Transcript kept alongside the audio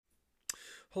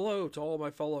Hello to all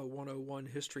my fellow 101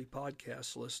 History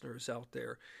Podcast listeners out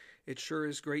there. It sure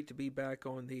is great to be back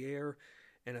on the air,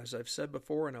 and as I've said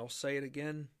before, and I'll say it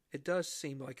again, it does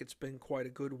seem like it's been quite a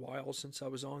good while since I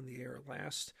was on the air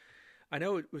last. I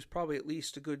know it was probably at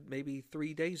least a good maybe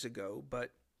 3 days ago,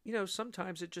 but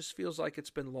sometimes it just feels like it's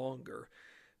been longer.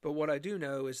 But what I do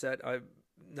know is that I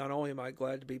not only am I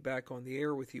glad to be back on the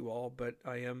air with you all, but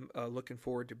I am looking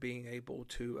forward to being able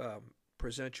to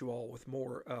present you all with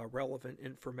more relevant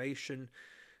information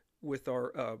with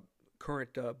our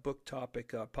current book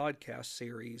topic podcast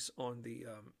series on the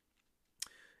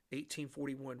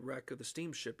 1841 wreck of the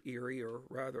steamship Erie, or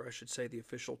rather, I should say, the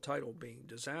official title being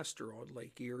Disaster on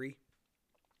Lake Erie.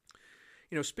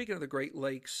 Speaking of the Great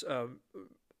Lakes,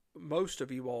 most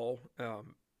of you all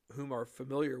whom are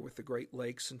familiar with the Great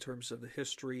Lakes in terms of the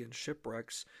history and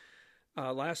shipwrecks,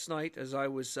 last night as I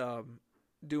was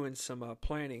doing some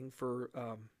planning for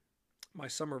my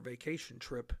summer vacation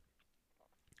trip,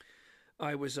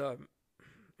 I was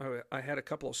I had a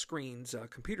couple of screens,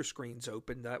 computer screens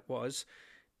open, that was,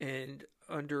 and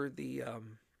under the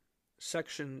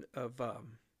section of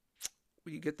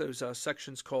you get those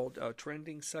sections called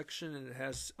trending section, and it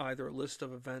has either a list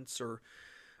of events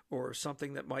or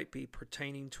something that might be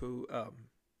pertaining to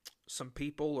some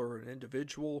people or an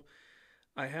individual.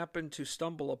 I happened to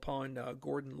stumble upon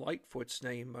Gordon Lightfoot's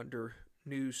name under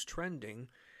news trending.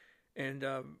 And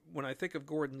when I think of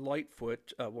Gordon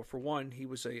Lightfoot, well, for one, he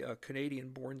was a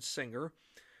Canadian-born singer.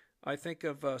 I think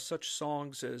of such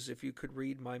songs as If You Could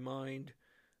Read My Mind,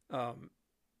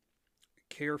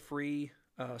 Carefree,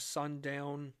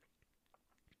 Sundown.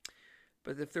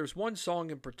 But if there's one song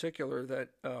in particular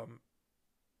that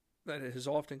has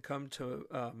often come to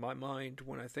my mind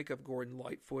when I think of Gordon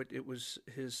Lightfoot, it was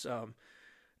his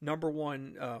number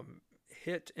one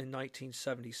hit in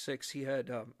 1976. He had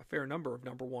a fair number of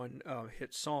number one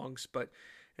hit songs, but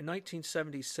in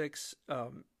 1976,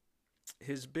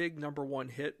 his big number one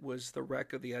hit was The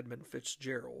Wreck of the Edmund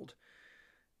Fitzgerald.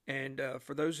 And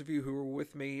for those of you who were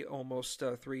with me almost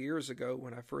 3 years ago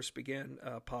when I first began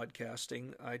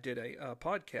podcasting, I did a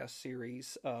podcast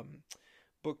series,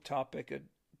 book topic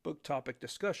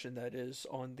discussion, that is,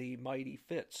 on the Mighty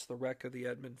Fitz, The Wreck of the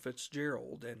Edmund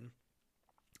Fitzgerald. And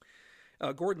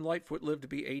Gordon Lightfoot lived to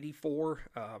be 84.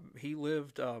 He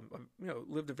lived a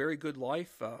very good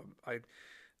life. I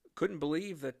couldn't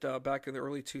believe that back in the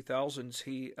early 2000s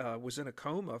he was in a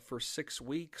coma for 6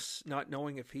 weeks, not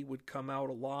knowing if he would come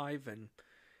out alive,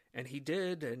 and he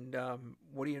did. And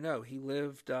what do you know? He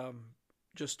lived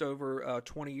just over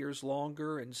 20 years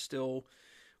longer and still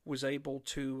was able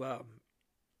to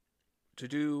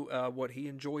do what he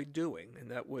enjoyed doing, and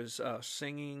that was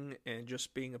singing and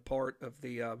just being a part of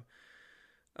the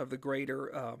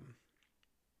greater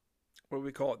what do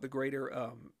we call it? The greater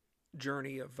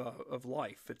journey of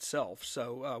life itself.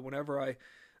 So whenever I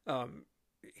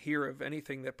hear of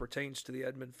anything that pertains to the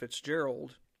Edmund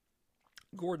Fitzgerald,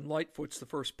 Gordon Lightfoot's the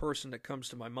first person that comes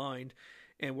to my mind.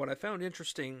 And what I found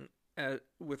interesting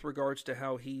with regards to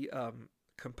how he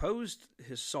composed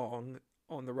his song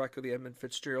on the wreck of the Edmund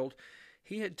Fitzgerald,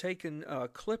 he had taken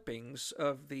clippings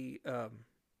of the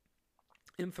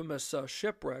infamous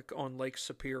shipwreck on Lake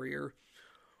Superior,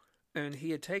 and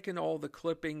he had taken all the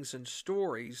clippings and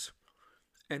stories,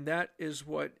 and that is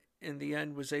what in the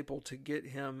end was able to get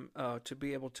him to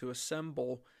be able to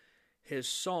assemble his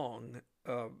song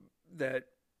that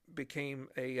became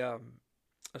a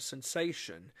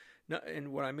sensation.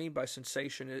 And what I mean by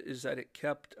sensation is that it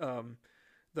kept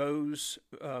those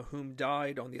whom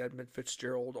died on the Edmund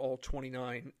Fitzgerald, all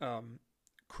 29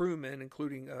 crewmen,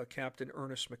 including Captain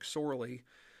Ernest McSorley,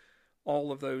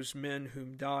 all of those men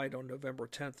whom died on November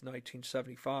 10th,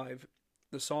 1975,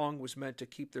 the song was meant to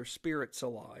keep their spirits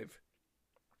alive.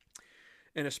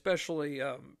 And especially,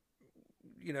 at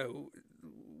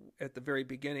the very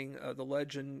beginning, the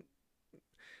legend,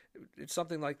 it's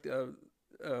something like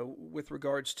with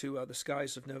regards to the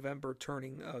skies of November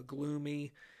turning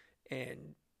gloomy.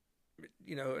 And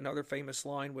another famous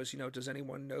line was, does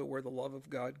anyone know where the love of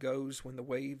God goes when the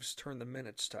waves turn the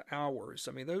minutes to hours?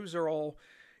 I mean, those are all,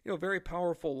 very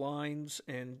powerful lines.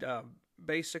 And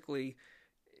basically,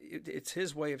 it's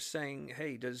his way of saying,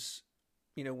 hey,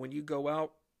 when you go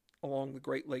out along the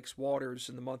Great Lakes waters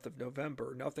in the month of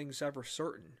November, nothing's ever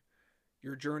certain.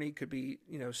 Your journey could be,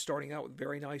 starting out with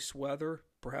very nice weather,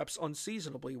 perhaps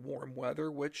unseasonably warm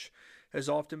weather, which has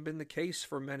often been the case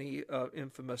for many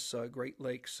infamous Great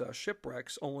Lakes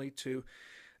shipwrecks, only to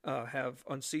have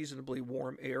unseasonably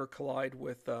warm air collide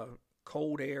with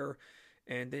cold air,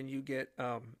 and then you get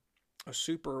a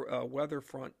super weather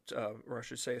front, or I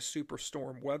should say a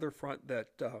superstorm weather front that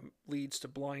leads to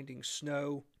blinding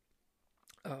snow,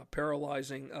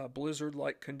 paralyzing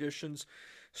blizzard-like conditions,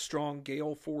 strong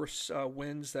gale force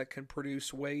winds that can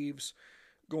produce waves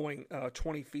going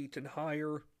 20 feet and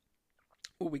higher.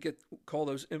 What we call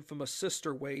those infamous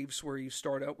sister waves, where you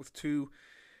start out with two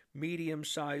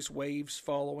medium-sized waves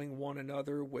following one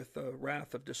another with a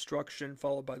wrath of destruction,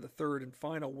 followed by the third and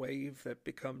final wave that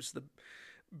becomes the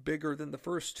bigger than the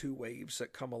first two waves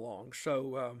that come along.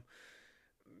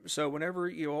 So whenever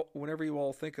you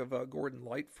all think of Gordon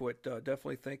Lightfoot,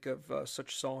 definitely think of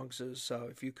such songs as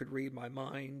 "If You Could Read My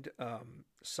Mind,"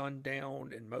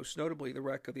 "Sundown," and most notably the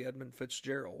wreck of the Edmund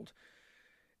Fitzgerald.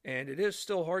 And it is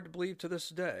still hard to believe to this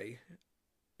day.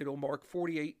 It'll mark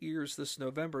 48 years this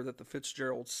November that the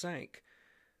Fitzgerald sank.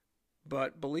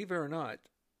 But believe it or not,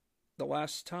 the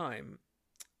last time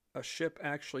a ship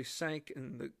actually sank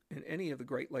in any of the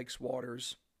Great Lakes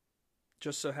waters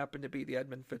just so happened to be the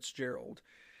Edmund Fitzgerald.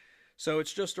 So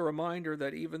it's just a reminder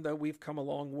that even though we've come a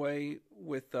long way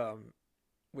with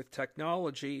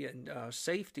technology and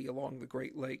safety along the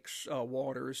Great Lakes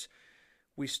waters,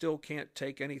 we still can't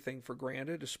take anything for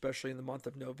granted, especially in the month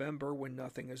of November when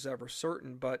nothing is ever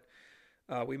certain. But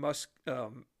we must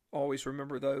always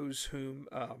remember those whom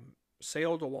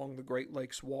sailed along the Great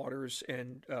Lakes waters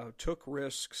and took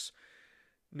risks,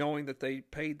 knowing that they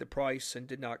paid the price and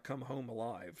did not come home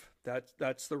alive.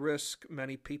 That's the risk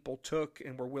many people took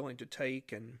and were willing to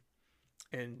take, and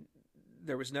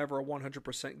there was never a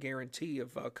 100% guarantee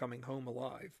of coming home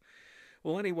alive.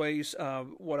 Well, anyways,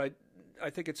 what I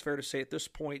think it's fair to say at this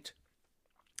point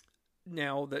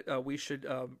now that we should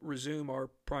resume our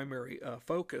primary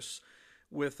focus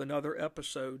with another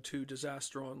episode to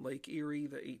Disaster on Lake Erie,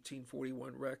 the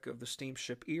 1841 wreck of the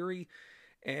steamship Erie.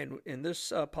 And in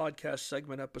this podcast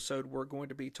segment episode, we're going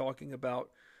to be talking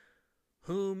about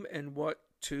whom and what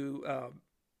to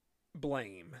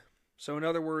blame. So in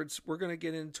other words, we're going to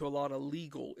get into a lot of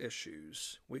legal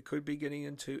issues. We could be getting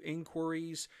into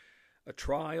inquiries, a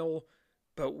trial,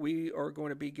 but we are going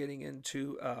to be getting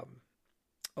into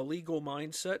a legal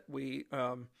mindset. We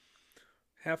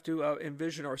have to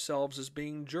envision ourselves as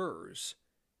being jurors,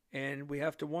 and we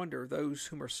have to wonder, those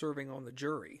whom are serving on the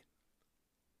jury,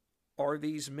 are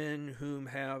these men whom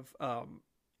have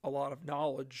a lot of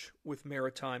knowledge with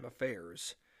maritime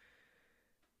affairs?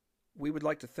 We would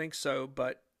like to think so,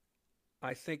 but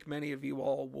I think many of you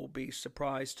all will be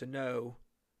surprised to know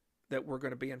that we're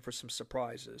going to be in for some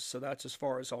surprises. So that's as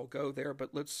far as I'll go there,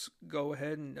 but let's go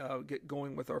ahead and get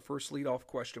going with our first leadoff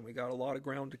question. We got a lot of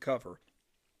ground to cover.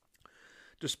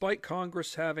 Despite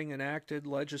Congress having enacted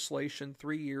legislation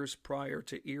 3 years prior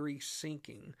to Erie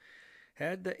sinking,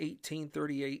 had the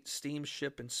 1838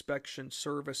 Steamship Inspection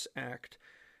Service Act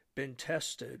been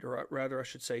tested, or rather I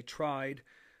should say tried,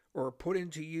 or put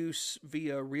into use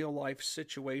via real-life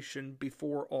situation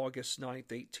before August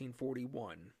 9th,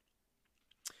 1841?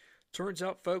 Turns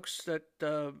out, folks, that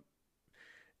the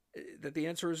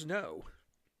answer is no.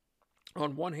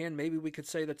 On one hand, maybe we could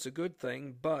say that's a good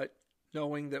thing, but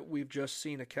knowing that we've just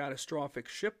seen a catastrophic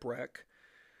shipwreck,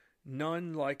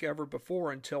 none like ever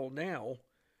before until now,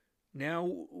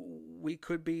 we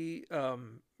could be,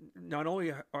 not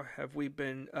only have we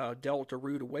been dealt a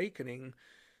rude awakening,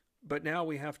 but now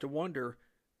we have to wonder,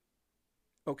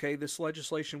 okay, this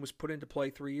legislation was put into play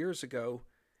 3 years ago.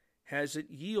 Has it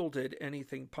yielded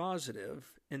anything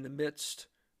positive in the midst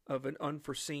of an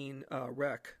unforeseen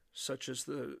wreck, such as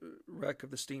the wreck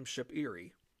of the steamship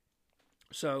Erie?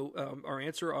 So our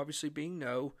answer obviously being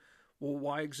no. Well,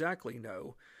 why exactly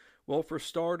no? Well, for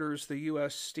starters, the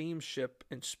U.S. Steamship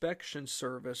Inspection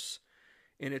Service,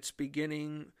 in its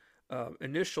beginning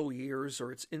initial years,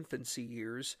 or its infancy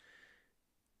years,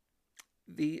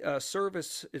 the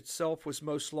service itself was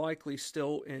most likely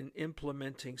still in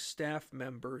implementing staff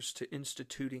members to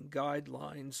instituting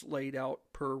guidelines laid out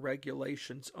per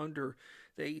regulations under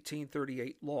the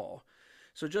 1838 law.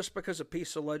 So just because a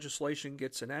piece of legislation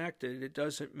gets enacted, it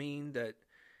doesn't mean that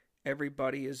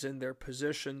everybody is in their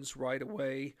positions right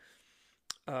away.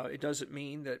 It doesn't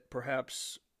mean that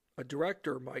perhaps a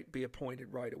director might be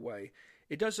appointed right away.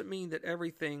 It doesn't mean that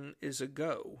everything is a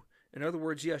go. In other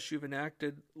words, yes, you've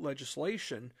enacted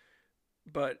legislation,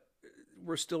 but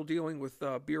we're still dealing with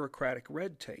bureaucratic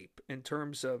red tape in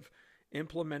terms of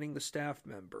implementing the staff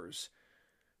members.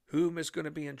 Whom is going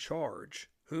to be in charge?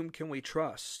 Whom can we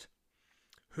trust?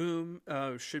 Whom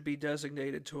should be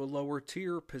designated to a lower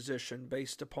tier position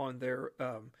based upon their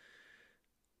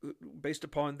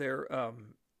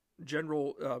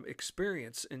general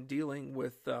experience in dealing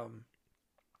with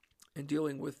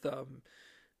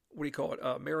what do you call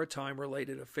it,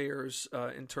 maritime-related affairs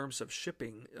in terms of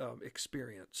shipping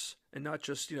experience, and not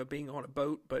just being on a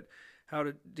boat, but how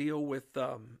to deal with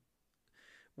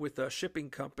with shipping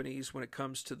companies when it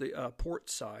comes to the port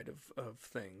side of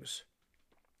things.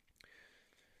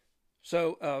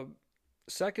 So,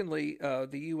 secondly,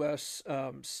 the U.S.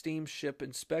 Steamship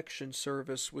Inspection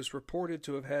Service was reported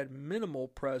to have had minimal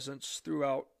presence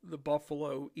throughout the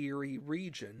Buffalo Erie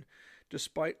region,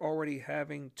 despite already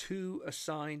having 2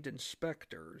 assigned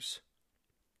inspectors.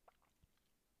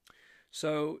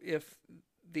 So, if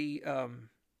the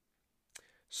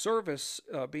service,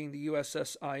 being the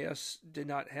USSIS, did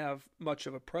not have much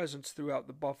of a presence throughout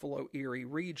the Buffalo Erie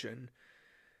region,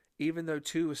 even though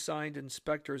 2 assigned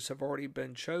inspectors have already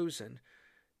been chosen,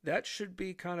 that should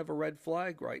be kind of a red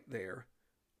flag right there.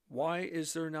 Why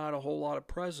is there not a whole lot of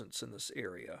presence in this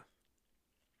area?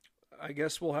 I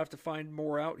guess we'll have to find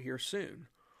more out here soon.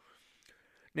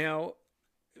 Now,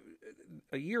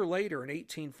 a year later, in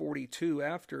 1842,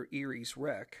 after Erie's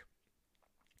wreck,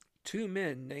 2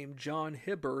 men named John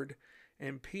Hibbard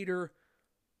and Peter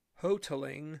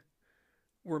Hoteling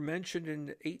were mentioned in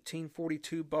the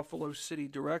 1842 Buffalo City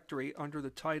Directory under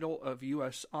the title of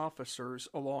U.S. officers,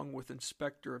 along with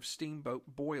inspector of steamboat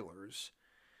boilers.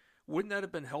 Wouldn't that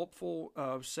have been helpful,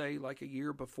 say, like a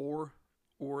year before,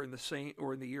 or in the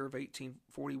year of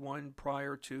 1841,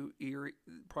 prior to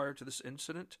this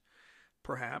incident?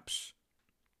 Perhaps.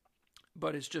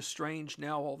 But it's just strange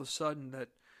now, all of a sudden, that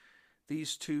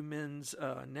these 2 men's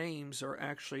names are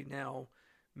actually now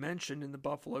mentioned in the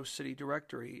Buffalo City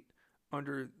Directory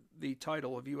under the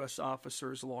title of U.S.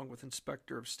 officers, along with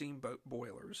inspector of steamboat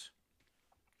boilers.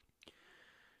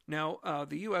 Now,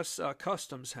 the U.S.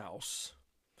 Customs House,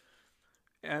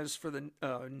 as for the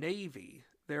Navy,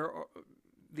 there are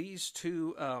these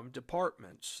 2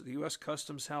 departments, the U.S.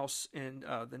 Customs House and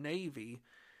the Navy.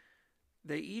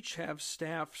 They each have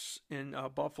staffs in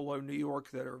Buffalo, New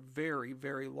York that are very,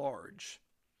 very large.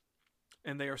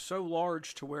 And they are so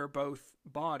large to where both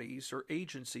bodies, or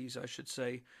agencies, I should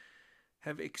say,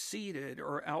 have exceeded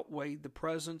or outweighed the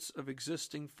presence of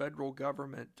existing federal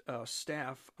government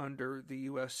staff under the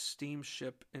U.S.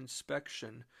 Steamship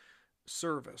Inspection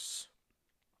Service.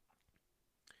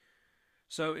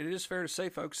 So it is fair to say,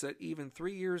 folks, that even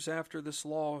 3 years after this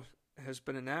law has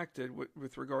been enacted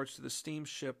with regards to the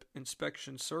Steamship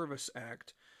Inspection Service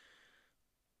Act,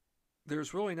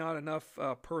 there's really not enough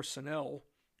personnel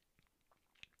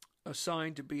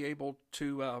assigned to be able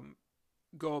to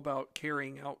go about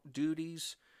carrying out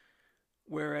duties,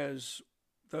 whereas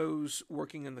those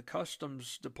working in the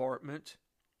Customs Department,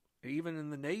 even in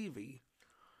the Navy,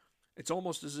 it's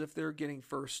almost as if they're getting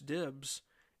first dibs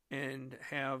and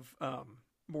have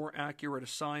more accurate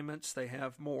assignments. They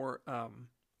have more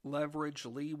leverage,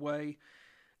 leeway.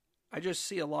 I just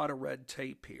see a lot of red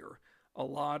tape here. A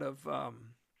lot of, how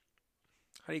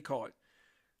do you call it?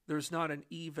 There's not an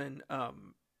even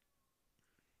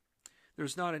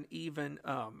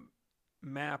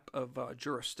map of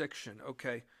jurisdiction.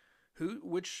 Okay,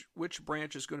 which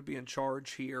branch is going to be in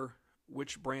charge here?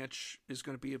 Which branch is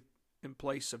going to be in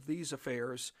place of these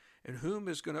affairs? And whom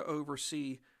is going to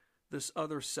oversee this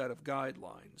other set of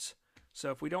guidelines? So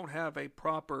if we don't have a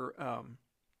proper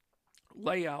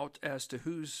layout as to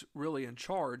who's really in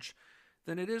charge,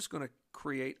 then it is going to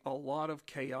create a lot of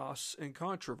chaos and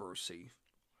controversy.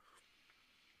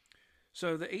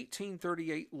 So the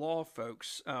 1838 law,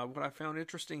 folks, what I found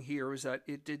interesting here is that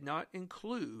it did not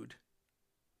include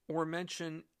or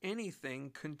mention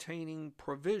anything containing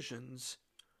provisions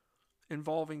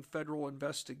involving federal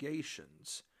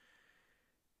investigations.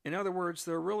 In other words,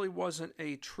 there really wasn't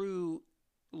a true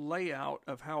layout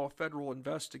of how a federal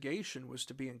investigation was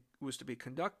to be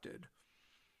conducted.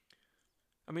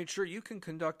 I mean, sure, you can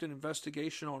conduct an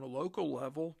investigation on a local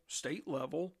level, state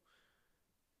level,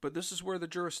 but this is where the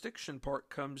jurisdiction part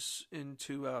comes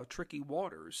into tricky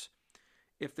waters.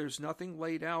 If there's nothing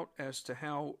laid out as to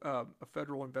how a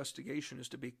federal investigation is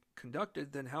to be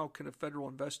conducted, then how can a federal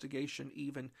investigation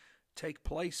even take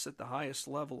place at the highest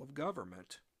level of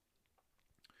government?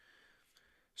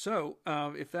 So,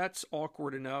 if that's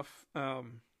awkward enough, the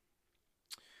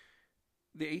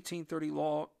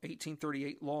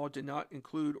 1838 law did not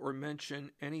include or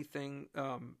mention anything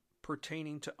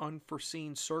pertaining to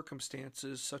unforeseen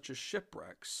circumstances such as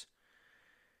shipwrecks,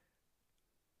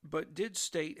 but did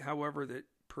state, however, that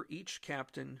per each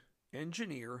captain,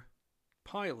 engineer,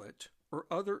 pilot, or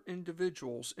other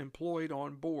individuals employed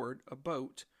on board a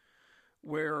boat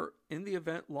where, in the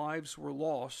event lives were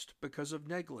lost because of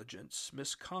negligence,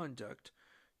 misconduct,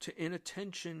 to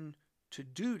inattention to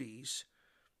duties,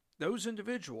 those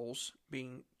individuals,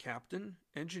 being captain,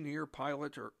 engineer,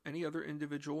 pilot, or any other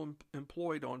individual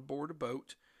employed on board a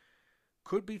boat,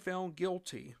 could be found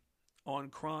guilty on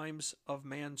crimes of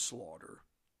manslaughter.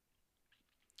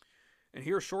 And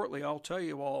here shortly, I'll tell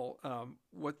you all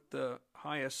what the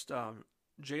highest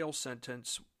jail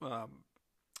sentence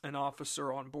an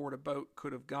officer on board a boat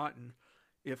could have gotten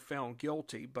if found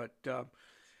guilty. But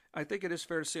I think it is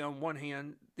fair to say, on one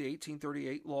hand, the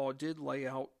 1838 law did lay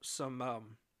out some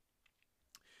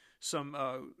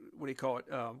what do you call it,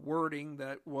 wording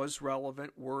that was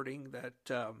relevant, wording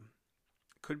that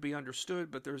could be understood,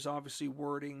 but there's obviously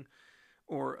wording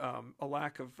or a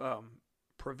lack of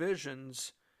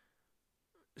provisions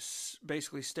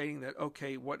basically stating that,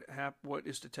 okay, what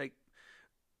is to take,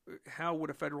 how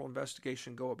would a federal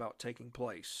investigation go about taking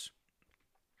place?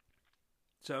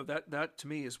 So that to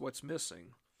me is what's missing.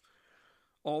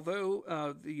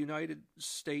 Although the United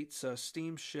States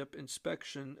Steamship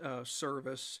Inspection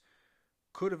Service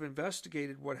could have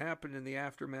investigated what happened in the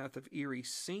aftermath of Erie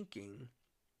sinking,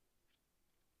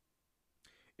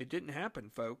 it didn't happen,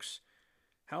 folks.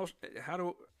 How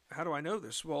do I know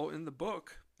this? Well, in the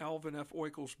book, Alvin F.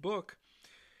 Oikel's book,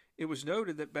 it was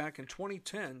noted that back in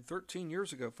 2010, 13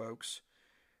 years ago, folks,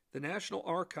 the National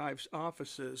Archives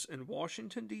offices in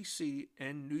Washington, D.C.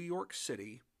 and New York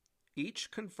City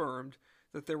each confirmed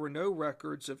that there were no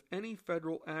records of any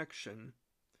federal action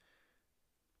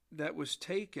that was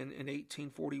taken in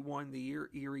 1841, the year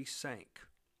Erie sank.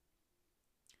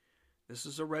 This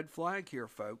is a red flag here,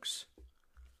 folks.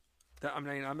 I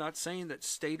mean, I'm not saying that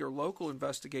state or local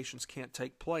investigations can't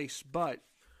take place, but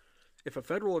if a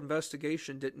federal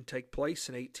investigation didn't take place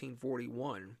in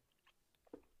 1841,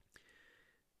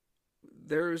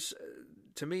 there's,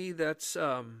 to me, that's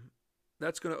going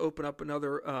to open up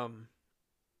another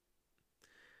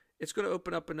it's going to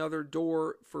open up another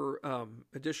door for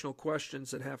additional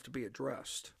questions that have to be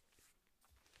addressed.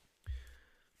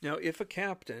 Now, if a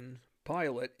captain,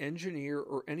 pilot, engineer,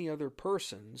 or any other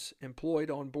persons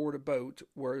employed on board a boat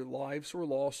where lives were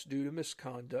lost due to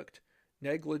misconduct,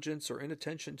 negligence, or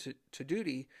inattention to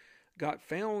duty got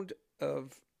found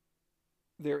of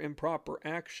their improper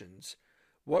actions,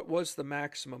 what was the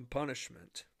maximum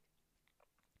punishment?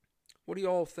 What do you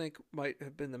all think might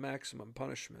have been the maximum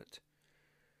punishment?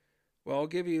 Well, I'll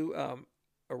give you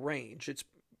a range. It's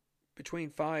between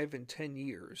 5 and 10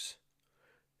 years.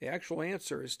 The actual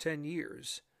answer is 10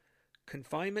 years.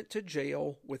 Confinement to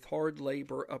jail with hard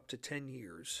labor up to 10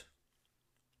 years.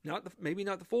 Maybe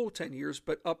not the full 10 years,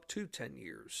 but up to 10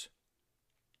 years.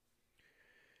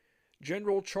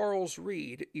 General Charles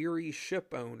Reed, Erie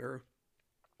ship owner,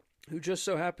 who just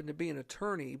so happened to be an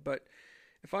attorney, but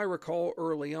if I recall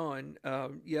early on,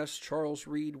 yes, Charles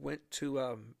Reed went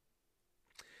to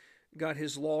got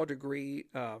his law degree,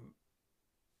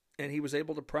 and he was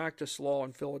able to practice law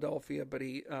in Philadelphia, but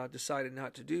he decided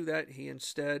not to do that. He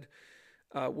instead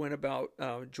went about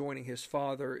joining his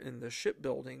father in the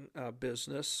shipbuilding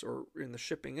business, or in the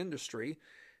shipping industry,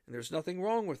 and there's nothing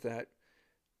wrong with that.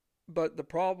 But the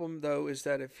problem, though, is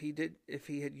that if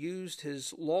he had used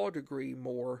his law degree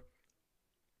more,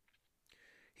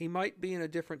 he might be in a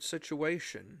different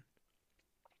situation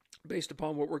based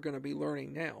upon what we're going to be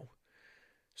learning now.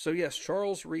 So yes,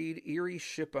 Charles Reed, Erie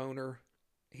ship owner,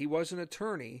 he was an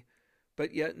attorney,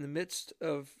 but yet in the midst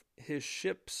of his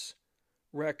ship's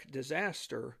wreck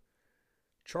disaster,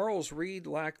 Charles Reed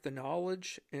lacked the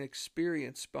knowledge and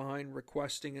experience behind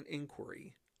requesting an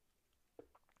inquiry.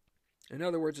 In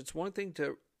other words, it's one thing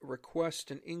to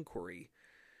request an inquiry,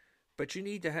 but you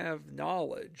need to have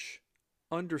knowledge,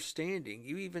 understanding.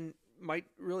 You even might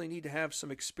really need to have some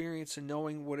experience in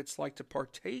knowing what it's like to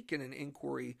partake in an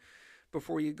inquiry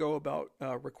before you go about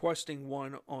requesting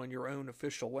one on your own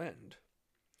official end.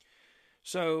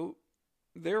 So,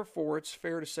 therefore, it's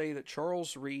fair to say that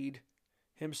Charles Reed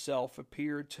himself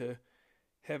appeared to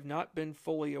have not been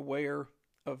fully aware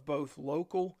of both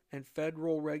local and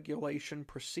federal regulation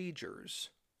procedures.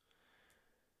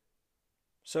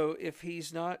 So, if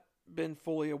he's not been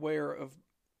fully aware of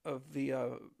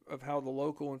how the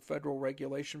local and federal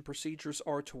regulation procedures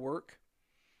are to work,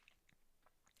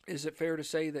 is it fair to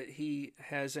say that he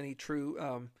has any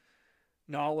true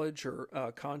knowledge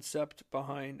or concept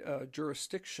behind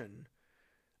jurisdiction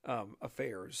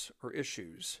affairs or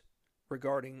issues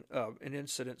regarding an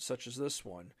incident such as this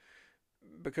one?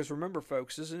 Because remember,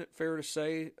 folks, isn't it fair to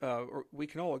say, or we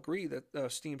can all agree,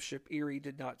 that steamship Erie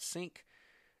did not sink?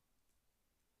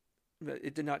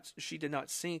 She did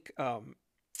not sink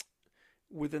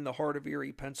within the heart of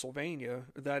Erie, Pennsylvania.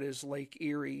 That is Lake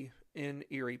Erie in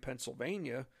Erie,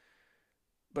 Pennsylvania.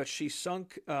 But she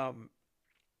sunk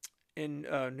in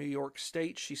New York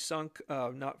State. She sunk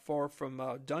not far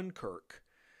from Dunkirk,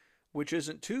 which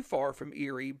isn't too far from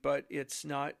Erie, but it's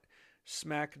not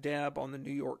smack dab on the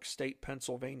New York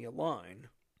State-Pennsylvania line.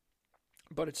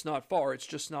 but it's not far. It's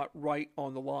just not right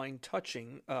on the line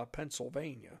touching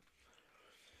Pennsylvania.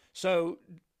 So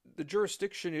the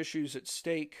jurisdiction issues at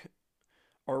stake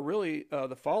are really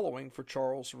the following for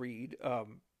Charles Reade.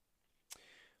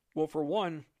 Well, for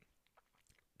one,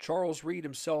 Charles Reade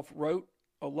himself wrote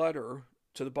a letter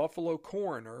to the Buffalo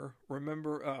coroner.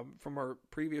 Remember from our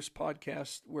previous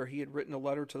podcast where he had written a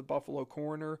letter to the Buffalo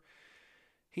coroner?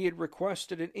 He had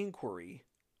requested an inquiry.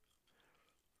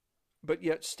 But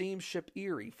yet Steamship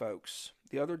Erie, folks,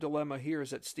 the other dilemma here is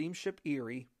that Steamship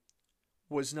Erie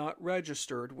was not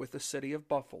registered with the city of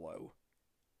Buffalo.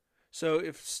 So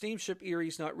if Steamship Erie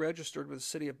is not registered with the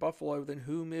city of Buffalo, then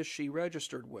whom is she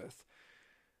registered with?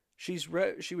 She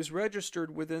was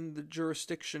registered within the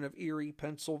jurisdiction of Erie,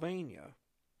 Pennsylvania.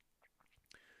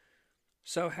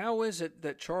 So how is it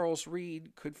that Charles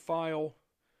Reade could file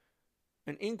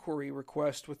an inquiry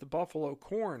request with the Buffalo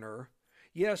coroner?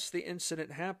 Yes, the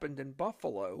incident happened in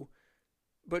Buffalo,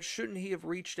 but shouldn't he have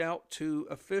reached out to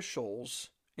officials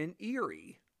in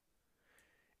Erie?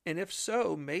 And if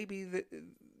so, maybe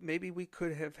we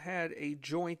could have had a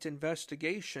joint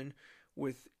investigation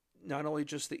with not only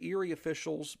just the Erie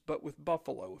officials, but with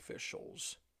Buffalo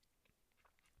officials.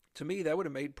 To me, that would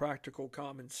have made practical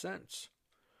common sense.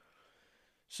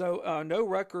 So no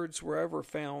records were ever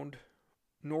found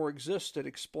nor existed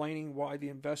explaining why the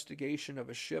investigation of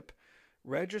a ship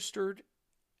registered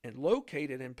and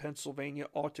located in Pennsylvania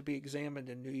ought to be examined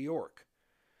in New York.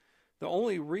 The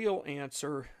only real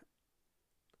answer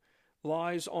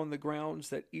lies on the grounds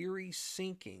that Erie's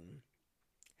sinking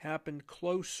happened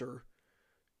closer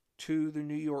to the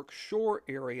New York shore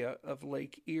area of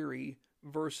Lake Erie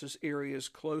versus areas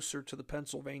closer to the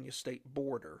Pennsylvania state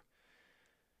border.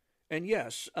 And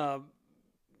yes,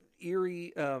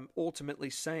 Erie ultimately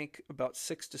sank about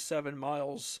 6 to 7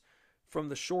 miles from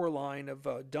the shoreline of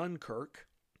Dunkirk.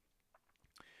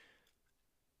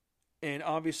 And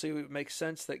obviously it would make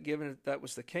sense that given that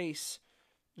was the case,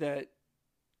 that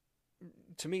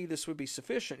to me this would be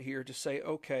sufficient here to say,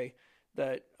 okay,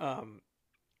 that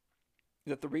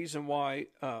that the reason why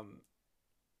an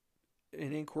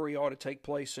inquiry ought to take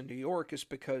place in New York is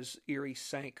because Erie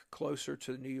sank closer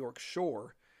to the New York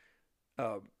shore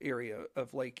area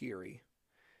of Lake Erie.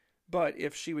 But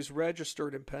if she was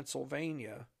registered in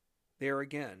Pennsylvania, there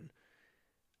again,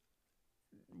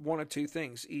 one of two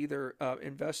things: either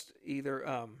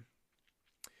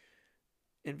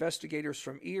investigators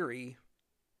from Erie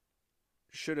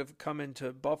should have come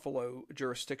into Buffalo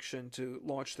jurisdiction to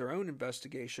launch their own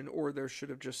investigation, or there should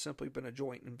have just simply been a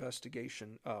joint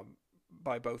investigation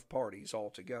by both parties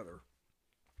altogether.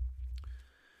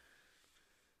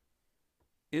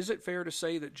 Is it fair to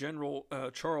say that General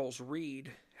Charles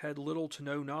Reade had little to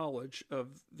no knowledge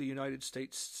of the United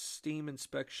States Steam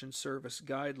Inspection Service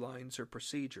guidelines or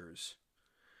procedures?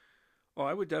 Oh,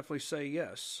 I would definitely say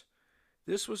yes.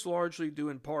 This was largely due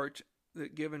in part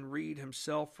that given Reade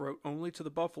himself wrote only to the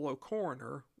Buffalo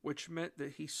coroner, which meant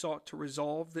that he sought to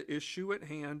resolve the issue at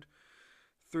hand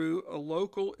through a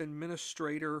local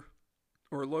administrator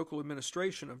or local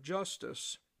administration of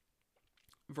justice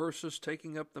versus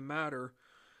taking up the matter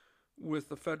with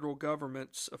the federal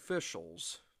government's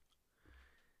officials.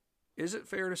 Is it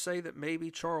fair to say that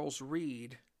maybe Charles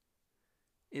Reade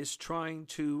is trying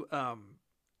to, I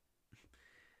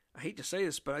hate to say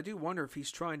this, but I do wonder if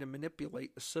he's trying to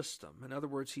manipulate the system. In other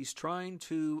words, he's trying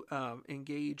to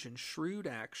engage in shrewd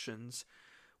actions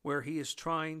where he is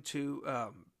trying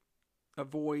to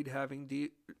avoid having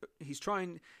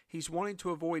he's wanting to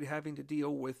avoid having to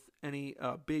deal with any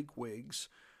bigwigs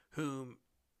whom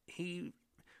he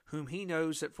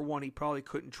knows that, for one, he probably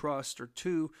couldn't trust, or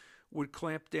two, would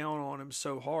clamp down on him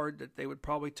so hard that they would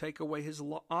probably take away his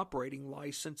operating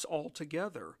license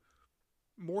altogether.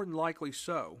 More than likely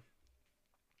so.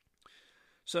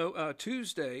 So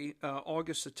Tuesday,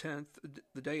 August the 10th,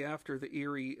 the day after the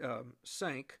Erie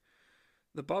sank,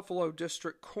 the Buffalo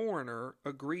District Coroner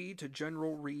agreed to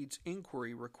General Reade's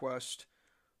inquiry request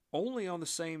only on the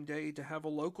same day to have a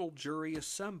local jury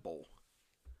assemble.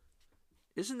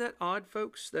 Isn't that odd,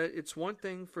 folks, that it's one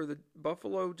thing for the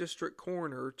Buffalo District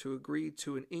Coroner to agree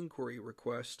to an inquiry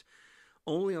request,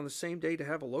 only on the same day to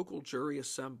have a local jury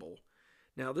assemble?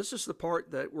 Now, this is the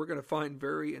part that we're going to find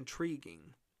very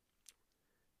intriguing.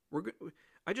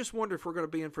 I just wonder if we're going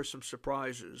to be in for some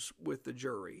surprises with the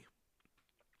jury.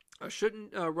 I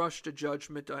shouldn't rush to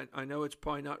judgment. I know it's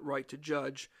probably not right to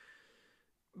judge,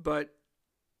 but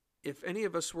if any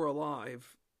of us were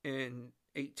alive in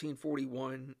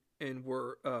 1841 and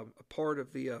were a part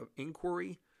of the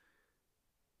inquiry,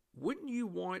 wouldn't you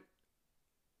want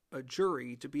a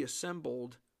jury to be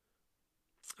assembled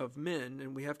of men,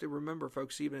 and we have to remember,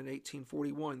 folks, even in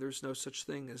 1841, there's no such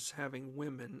thing as having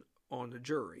women on the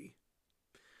jury.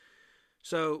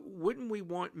 So wouldn't we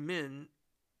want men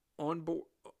on board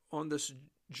on this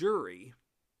jury,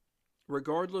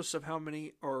 regardless of how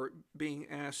many are being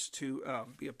asked to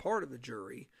be a part of the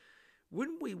jury?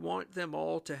 Wouldn't we want them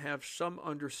all to have some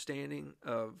understanding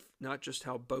of not just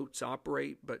how boats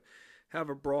operate, but have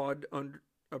a broad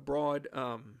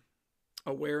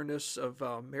awareness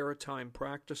of maritime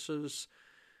practices,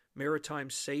 maritime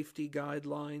safety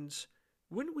guidelines?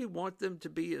 Wouldn't we want them to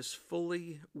be as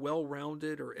fully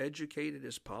well-rounded or educated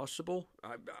as possible?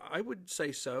 I would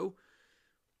say so.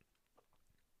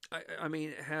 I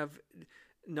mean, have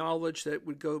knowledge that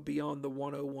would go beyond the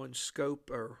 101 scope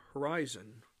or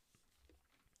horizon.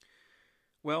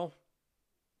 Well,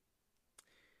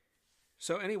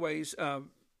 so anyways,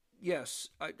 yes,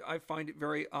 I find it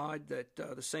very odd that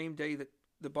the same day that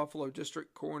the Buffalo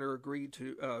District Coroner agreed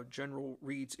to General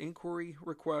Reed's inquiry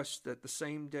request, that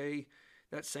same day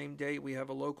we have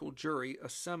a local jury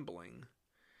assembling.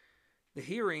 The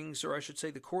hearings, or I should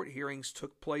say the court hearings,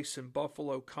 took place in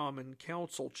Buffalo Common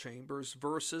Council chambers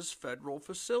versus federal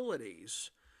facilities.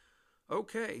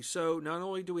 Okay, so not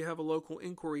only do we have a local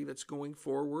inquiry that's going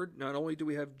forward, not only do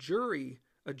we have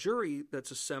a jury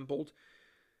that's assembled,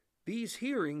 these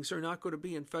hearings are not going to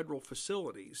be in federal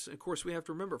facilities. And of course, we have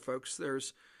to remember, folks,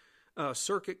 there's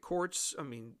circuit courts,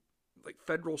 like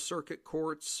federal circuit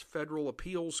courts, federal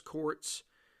appeals courts.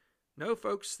 No,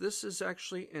 folks, this is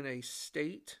actually in a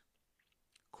state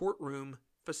courtroom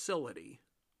facility.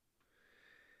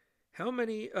 How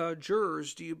many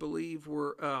jurors do you believe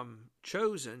were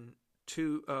chosen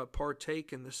to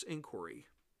partake in this inquiry?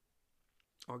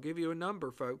 I'll give you a number,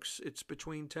 folks. It's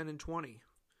between 10 and 20.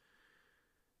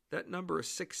 That number is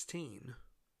 16.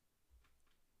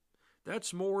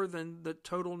 That's more than the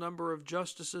total number of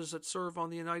justices that serve on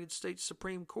the United States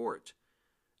Supreme Court.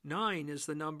 9 is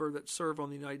the number that serve on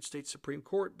the United States Supreme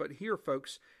Court. But here,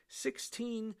 folks,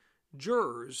 16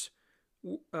 jurors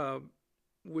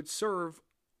would serve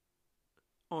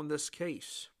on this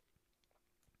case.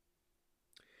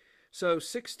 So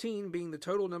 16 being the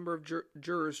total number of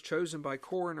jurors chosen by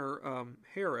Coroner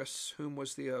Harris, whom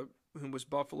was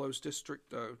Buffalo's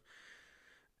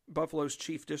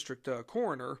chief district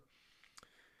coroner.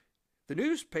 The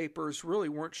newspapers really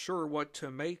weren't sure what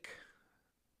to make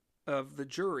of the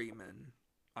jurymen.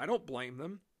 I don't blame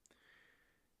them.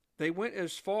 They went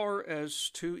as far as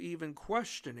to even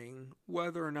questioning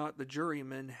whether or not the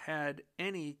jurymen had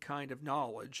any kind of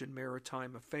knowledge in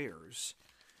maritime affairs.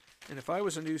 And if I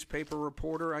was a newspaper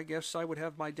reporter, I guess I would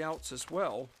have my doubts as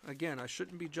well. Again, I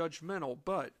shouldn't be judgmental,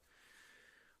 but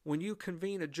when you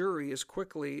convene a jury as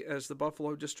quickly as the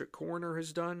Buffalo District Coroner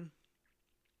has done,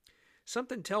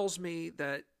 something tells me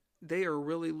that they are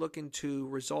really looking to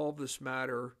resolve this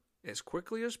matter as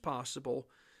quickly as possible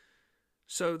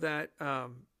so that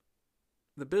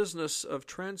the business of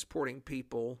transporting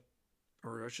people,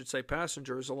 or I should say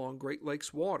passengers, along Great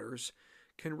Lakes waters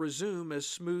can resume as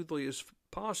smoothly as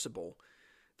possible.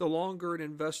 The longer an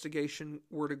investigation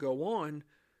were to go on,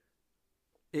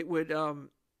 it would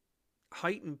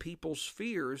heighten people's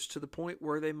fears to the point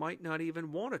where they might not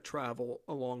even want to travel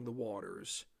along the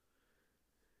waters.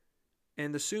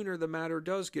 And the sooner the matter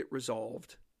does get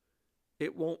resolved,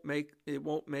 it won't make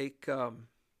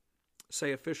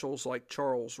say officials like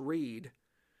Charles Reed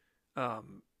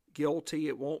guilty.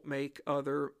 It won't make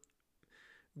other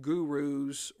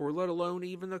gurus, or let alone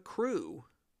even the crew,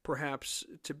 perhaps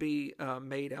to be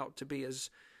made out to be as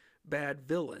bad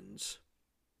villains.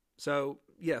 So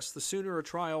yes, the sooner a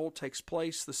trial takes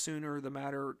place, the sooner the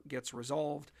matter gets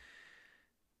resolved.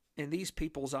 In these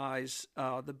people's eyes,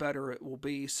 the better it will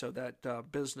be, so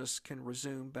that business can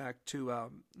resume back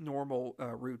to normal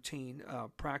routine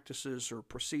practices or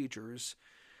procedures.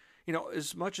 You know,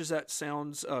 as much as that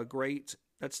sounds great,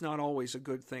 that's not always a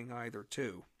good thing either,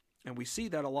 too. And we see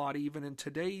that a lot even in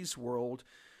today's world,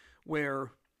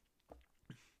 where,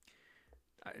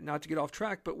 not to get off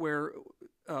track, but where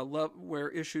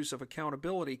issues of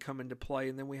accountability come into play,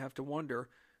 and then we have to wonder,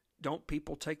 don't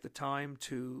people take the time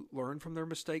to learn from their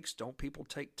mistakes? Don't people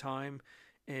take time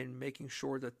in making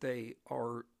sure that they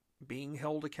are being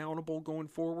held accountable going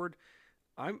forward?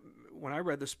 When I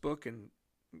read this book, and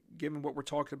given what we're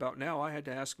talking about now, I had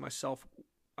to ask myself,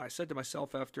 I said to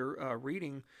myself after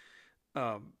reading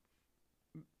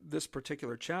this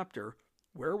particular chapter,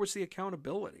 where was the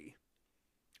accountability?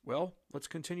 Well, let's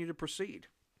continue to proceed.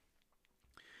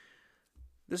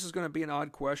 This is going to be an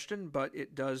odd question, but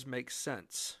it does make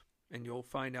sense, and you'll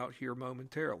find out here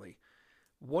momentarily.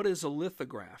 What is a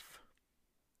lithograph?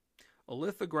 A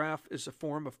lithograph is a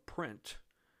form of print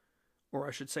or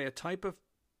I should say a type of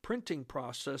printing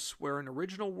process where an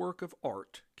original work of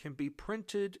art can be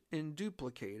printed and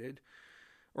duplicated,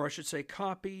 or I should say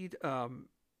copied, and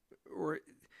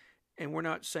we're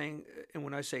not saying, and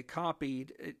when I say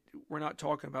copied, we're not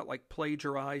talking about like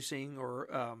plagiarizing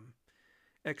or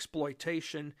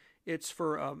exploitation. It's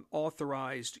for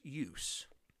authorized use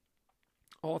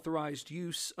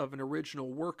of an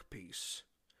original workpiece.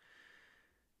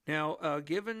 Now,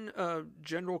 given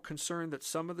general concern that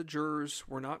some of the jurors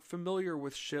were not familiar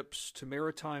with ships to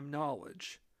maritime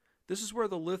knowledge, this is where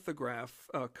the lithograph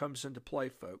comes into play,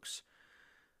 folks.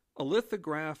 A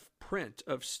lithograph print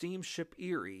of steamship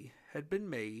Erie had been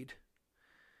made,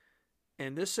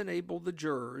 and this enabled the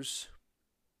jurors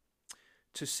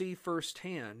to see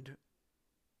firsthand.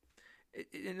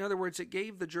 In other words, it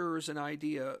gave the jurors an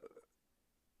idea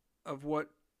of what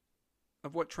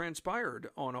transpired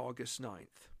on August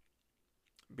 9th,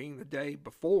 being the day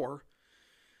before,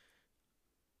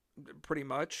 pretty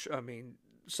much. I mean,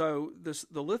 so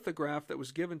the lithograph that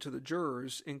was given to the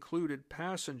jurors included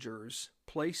passengers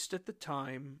placed at the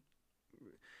time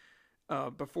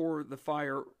before the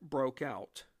fire broke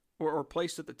out, or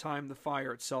placed at the time the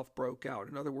fire itself broke out.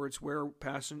 In other words, where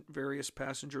various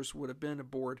passengers would have been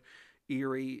aboard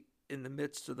Erie in the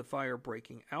midst of the fire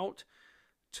breaking out,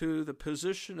 to the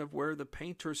position of where the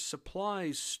painter's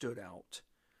supplies stood out.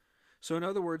 So in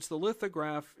other words, the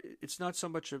lithograph, it's not so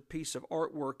much a piece of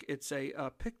artwork, it's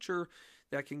a picture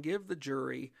that can give the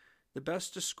jury the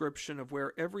best description of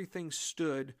where everything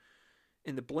stood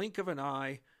in the blink of an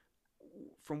eye,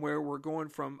 from where we're going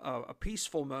from a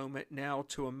peaceful moment now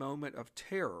to a moment of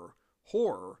terror,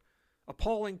 horror,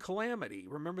 appalling calamity.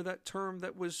 Remember that term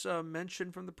that was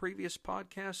mentioned from the previous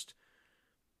podcast?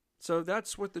 So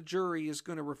that's what the jury is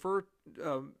going to refer.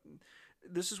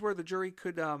 This is where the jury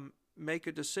could make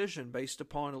a decision based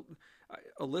upon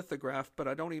a lithograph, but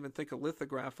I don't even think a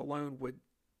lithograph alone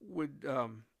would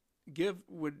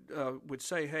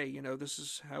say, hey, you know, this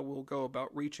is how we'll go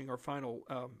about reaching our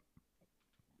final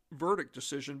verdict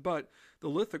decision. But the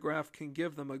lithograph can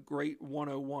give them a great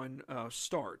 101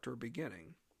 start or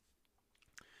beginning.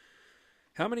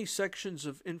 How many sections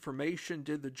of information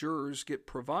did the jurors get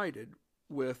provided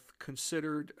with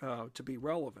considered to be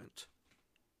relevant?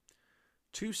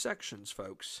 2 sections,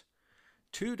 folks.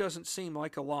 2 doesn't seem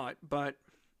like a lot, but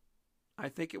I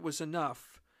think it was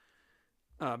enough.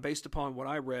 Based upon what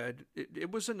I read, it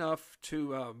was enough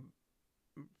to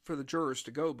for the jurors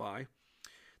to go by.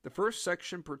 The first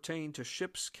section pertained to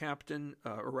ship's captain,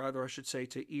 or rather I should say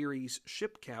to Erie's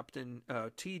ship captain,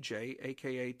 TJ,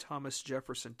 a.k.a. Thomas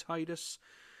Jefferson Titus,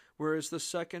 whereas the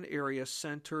second area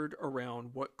centered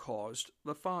around what caused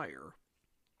the fire.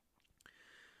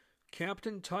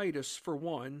 Captain Titus, for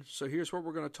one, so here's what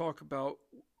we're going to talk about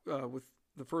with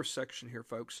the first section here,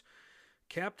 folks.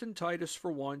 Captain Titus,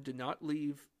 for one, did not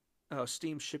leave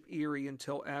steamship Erie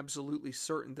until absolutely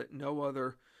certain that no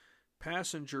other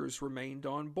passengers remained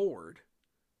on board.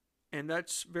 And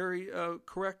that's very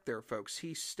correct there, folks.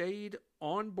 He stayed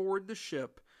on board the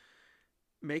ship,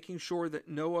 making sure that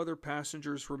no other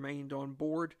passengers remained on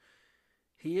board.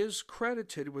 He is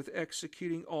credited with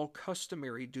executing all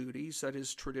customary duties, that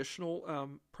is, traditional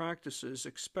practices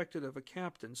expected of a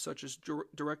captain, such as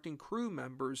directing crew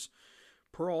members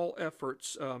per all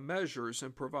efforts, measures,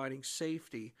 and providing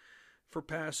safety for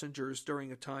passengers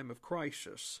during a time of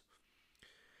crisis.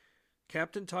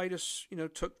 Captain Titus,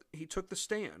 took the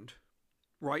stand,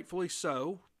 rightfully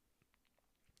so.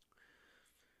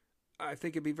 I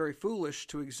think it'd be very foolish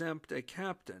to exempt a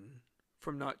captain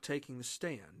from not taking the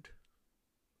stand.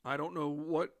 I don't know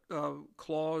what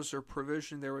clause or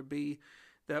provision there would be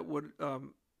that would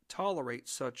tolerate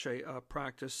such a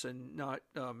practice and not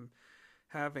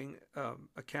having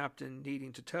a captain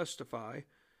needing to testify.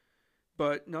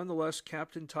 But nonetheless,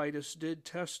 Captain Titus did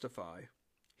testify.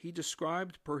 He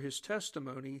described per his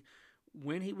testimony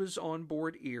when he was on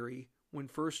board Erie, when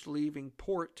first leaving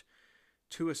port,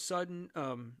 to a sudden,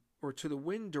 or to the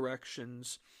wind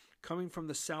directions coming from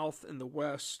the south and the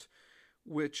west,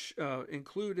 which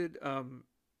included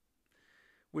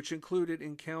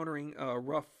encountering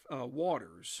rough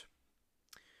waters.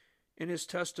 In his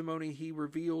testimony, he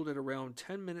revealed at around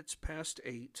 10 minutes past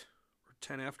 8, or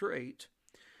 10 after 8,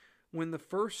 when the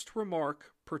first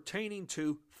remark pertaining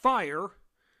to fire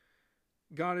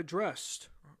got addressed,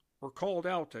 or called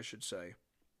out, I should say.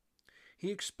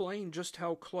 He explained just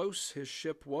how close his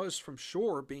ship was from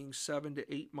shore, being 7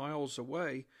 to 8 miles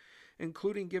away,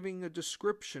 including giving a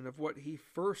description of what he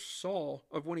first saw,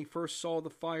 of when he first saw the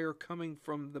fire coming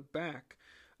from the back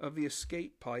of the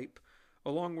escape pipe,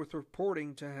 along with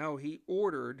reporting to how he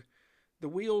ordered the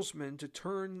wheelsman to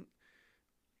turn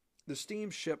the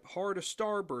steamship hard a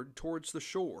starboard towards the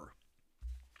shore.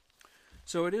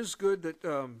 So it is good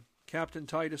that Captain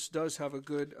Titus does have a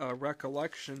good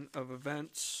recollection of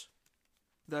events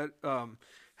that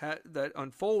that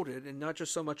unfolded, and not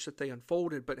just so much that they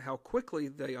unfolded, but how quickly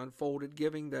they unfolded,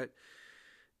 given that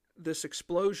this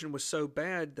explosion was so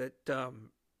bad that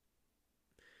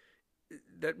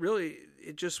that really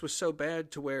it just was so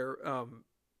bad to where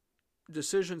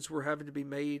decisions were having to be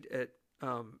made at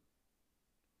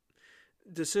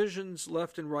decisions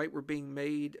left and right were being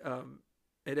made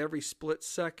at every split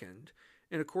second.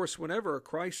 And of course, whenever a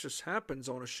crisis happens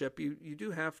on a ship, you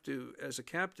do have to, as a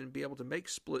captain, be able to make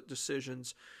split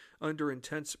decisions under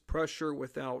intense pressure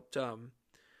without, how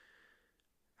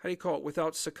do you call it,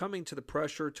 without succumbing to the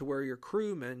pressure to where your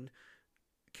crewmen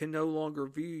can no longer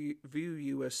view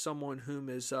you as someone whom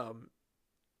is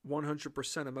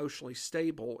 100% emotionally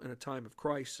stable in a time of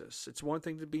crisis. It's one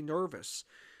thing to be nervous.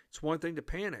 It's one thing to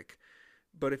panic.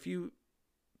 But if you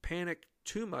panic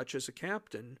too much as a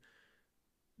captain,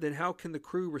 then how can the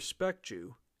crew respect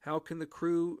you? How can the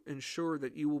crew ensure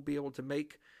that you will be able to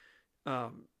make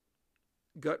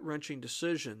gut-wrenching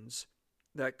decisions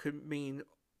that could mean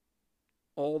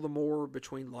all the more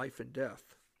between life and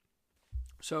death?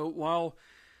 So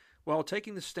while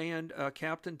taking the stand,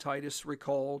 Captain Titus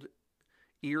recalled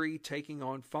Erie taking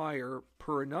on fire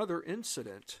per another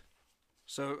incident.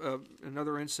 So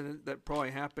another incident that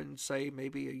probably happened, say,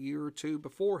 maybe a year or two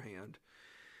beforehand.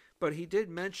 But he did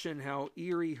mention how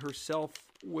Erie herself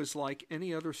was like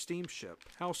any other steamship.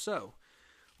 How so?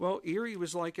 Well, Erie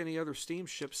was like any other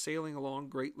steamship sailing along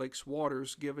Great Lakes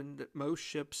waters, given that most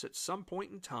ships at some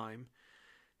point in time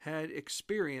had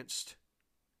experienced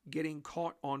getting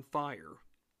caught on fire.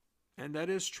 And that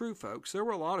is true, folks. There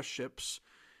were a lot of ships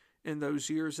in those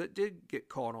years that did get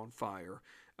caught on fire.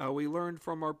 We learned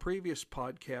from our previous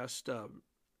podcast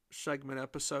segment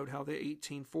episode how the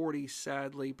 1840s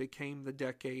sadly became the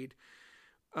decade.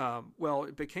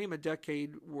 It became a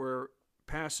decade where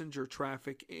passenger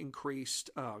traffic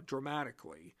increased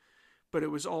dramatically, but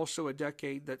it was also a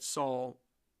decade that saw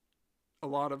a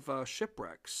lot of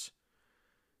shipwrecks,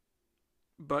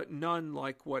 but none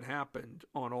like what happened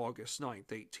on August 9th,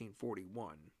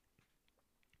 1841.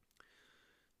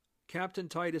 Captain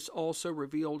Titus also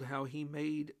revealed how he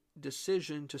made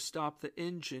decision to stop the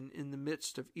engine in the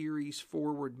midst of Erie's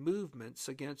forward movements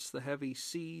against the heavy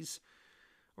seas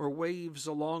or waves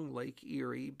along Lake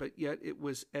Erie, but yet it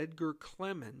was Edgar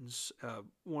Clemens,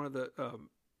 one of the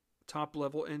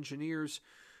top-level engineers,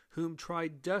 whom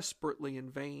tried desperately in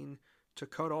vain to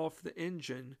cut off the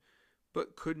engine,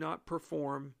 but could not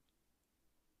perform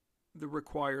the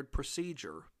required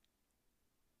procedure.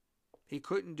 He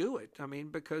couldn't do it. I mean,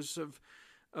 because of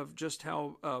just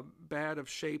how bad of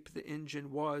shape the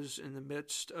engine was in the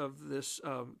midst of this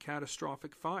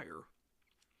catastrophic fire.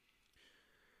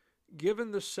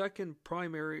 Given the second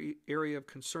primary area of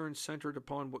concern centered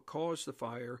upon what caused the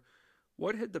fire,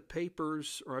 what had the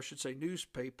papers, or I should say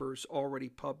newspapers, already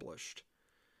published?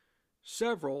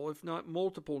 Several, if not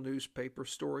multiple, newspaper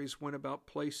stories went about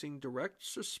placing direct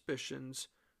suspicions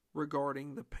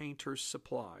regarding the painter's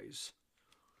supplies.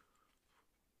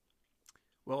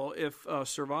 Well, if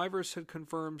survivors had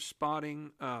confirmed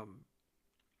spotting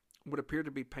what appeared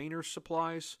to be painter's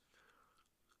supplies,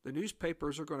 the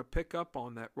newspapers are going to pick up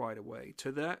on that right away.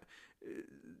 To that,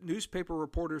 newspaper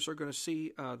reporters are going to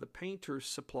see the painter's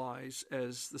supplies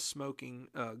as the smoking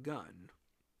gun.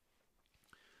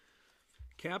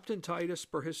 Captain Titus,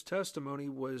 per his testimony,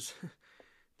 was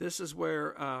this is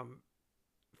where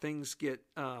things get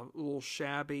a little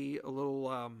shabby, a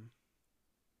little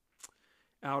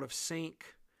out of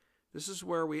sync. This is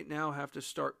where we now have to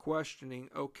start questioning,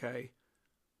 okay,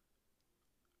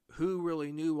 who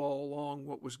really knew all along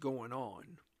what was going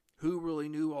on? Who really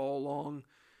knew all along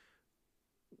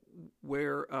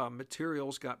where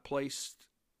materials got placed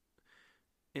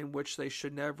in which they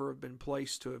should never have been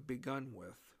placed to have begun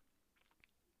with?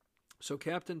 So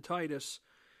Captain Titus,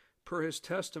 per his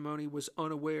testimony, was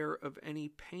unaware of any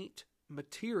paint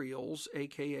materials,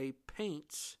 aka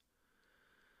paints,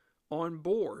 on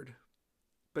board,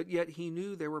 but yet he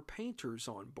knew there were painters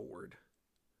on board.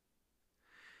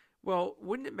 Well,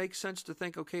 wouldn't it make sense to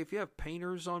think, okay, if you have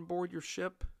painters on board your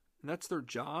ship, and that's their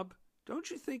job, don't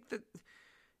you think that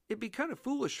it'd be kind of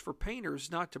foolish for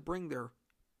painters not to bring their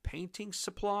painting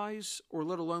supplies, or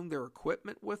let alone their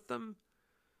equipment with them?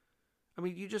 I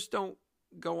mean, you just don't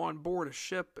go on board a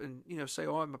ship and, say,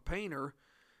 oh, I'm a painter,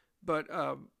 but,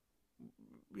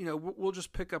 we'll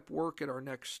just pick up work at our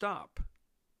next stop.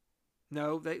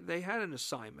 No, they had an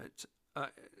assignment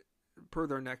per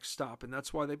their next stop, and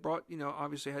that's why they brought,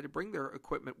 obviously had to bring their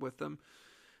equipment with them.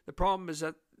 The problem is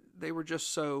that they were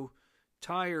just so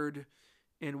tired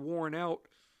and worn out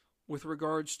with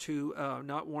regards to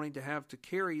not wanting to have to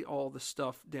carry all the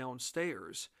stuff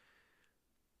downstairs.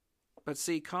 But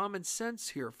see, common sense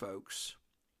here, folks.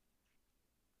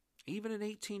 Even in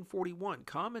 1841,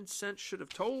 common sense should have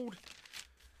told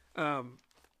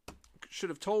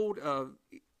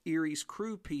Erie's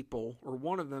crew people, or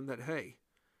one of them, that, hey,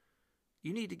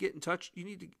 you need to get in touch. You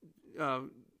need to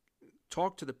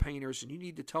talk to the painters, and you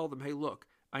need to tell them, hey, look,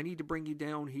 I need to bring you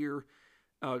down here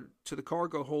to the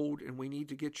cargo hold, and we need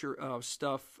to get your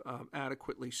stuff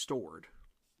adequately stored.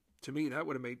 To me, that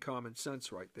would have made common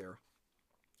sense right there.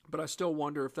 But I still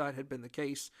wonder if that had been the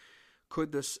case,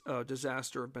 could this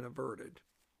disaster have been averted?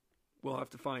 We'll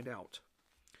have to find out.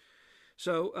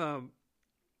 So,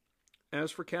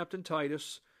 as for Captain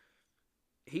Titus,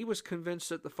 he was convinced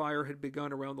that the fire had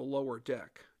begun around the lower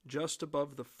deck, just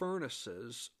above the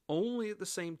furnaces, only at the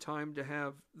same time to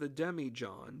have the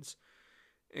demijohns.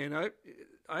 And I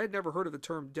had never heard of the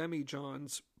term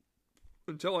demijohns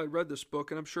until I read this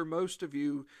book, and I'm sure most of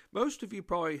you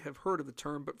probably have heard of the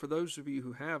term, but for those of you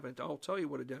who haven't, I'll tell you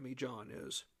what a demijohn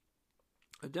is.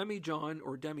 A demijohn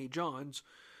or demijohns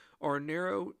are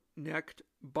narrow-necked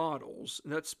bottles.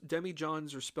 And that's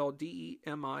demijohns are spelled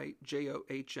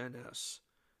Demijohns,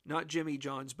 not Jimmy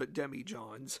Johns, but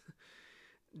demijohns.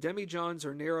 Demijohns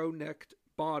are narrow-necked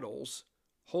bottles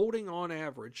holding on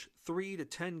average 3 to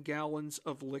 10 gallons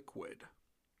of liquid.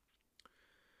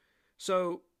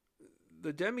 So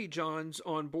the demijohns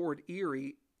on board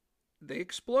Erie, they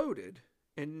exploded.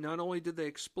 And not only did they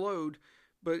explode,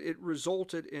 but it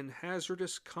resulted in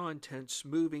hazardous contents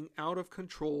moving out of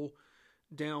control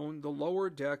down the lower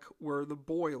deck where the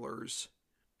boilers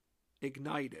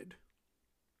ignited.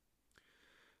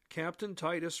 Captain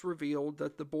Titus revealed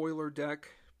that the boiler deck,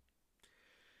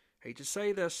 hate to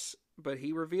say this, but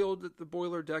he revealed that the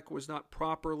boiler deck was not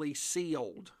properly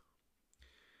sealed,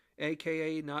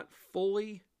 aka not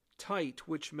fully tight,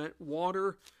 which meant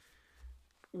water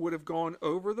would have gone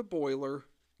over the boiler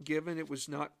given it was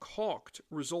not caulked,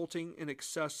 resulting in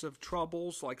excessive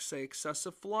troubles like, say,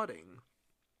 excessive flooding.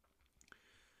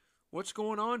 What's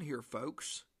going on here,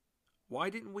 folks? Why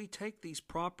didn't we take these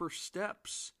proper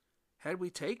steps? Had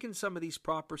we taken some of these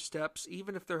proper steps,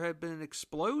 even if there had been an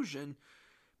explosion,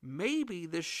 maybe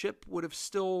this ship would have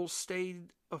still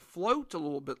stayed afloat a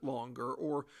little bit longer,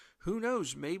 or who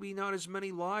knows, maybe not as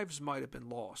many lives might have been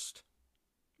lost.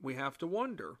 We have to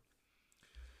wonder.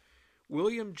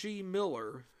 William G.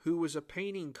 Miller, who was a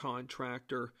painting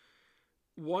contractor,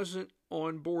 wasn't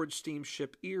on board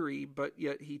steamship Erie, but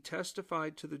yet he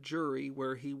testified to the jury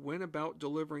where he went about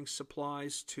delivering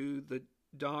supplies to the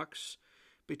docks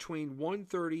between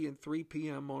 1:30 and 3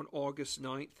 p.m. on August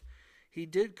 9th. He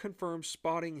did confirm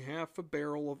spotting half a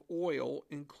barrel of oil,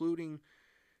 including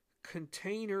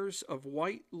containers of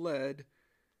white lead,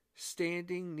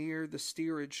 standing near the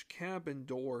steerage cabin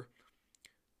door,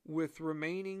 with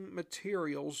remaining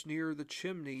materials near the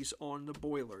chimneys on the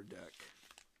boiler deck.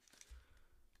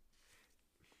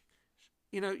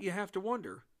 You know, you have to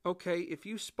wonder, okay, if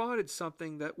you spotted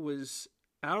something that was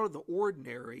out of the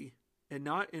ordinary and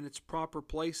not in its proper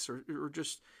place, or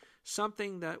just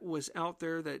something that was out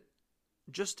there that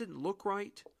just didn't look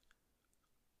right,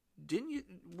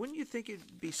 wouldn't you think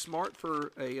it'd be smart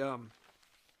for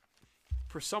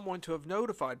someone to have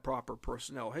notified proper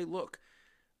personnel? Hey, look,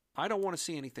 I don't want to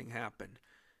see anything happen.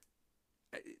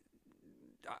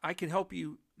 I can help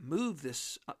you move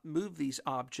these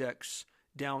objects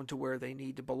down to where they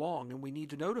need to belong, and we need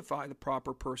to notify the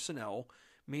proper personnel,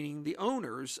 meaning the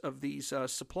owners of these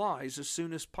supplies, as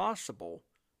soon as possible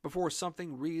before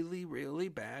something really, really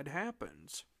bad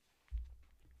happens.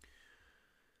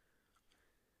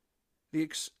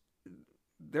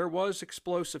 There was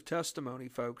explosive testimony,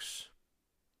 folks,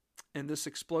 and this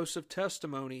explosive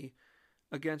testimony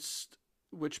against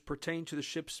which pertained to the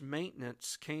ship's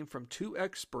maintenance came from two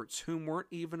experts whom weren't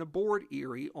even aboard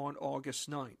Erie on August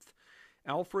 9th.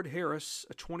 Alfred Harris,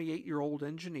 a 28-year-old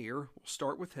engineer, we'll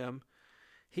start with him.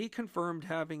 He confirmed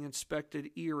having inspected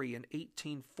Erie in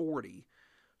 1840,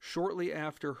 shortly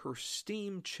after her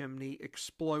steam chimney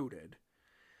exploded.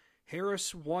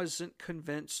 Harris wasn't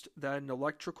convinced that an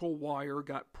electrical wire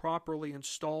got properly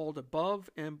installed above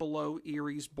and below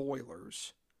Erie's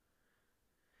boilers.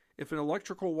 If an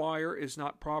electrical wire is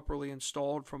not properly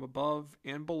installed from above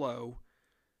and below,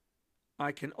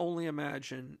 I can only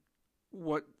imagine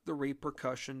what the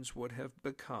repercussions would have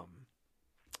become.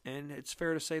 And it's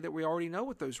fair to say that we already know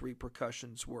what those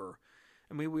repercussions were.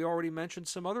 I mean, we already mentioned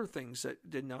some other things that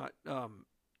did not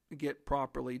get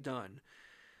properly done.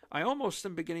 I almost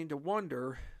am beginning to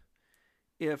wonder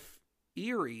if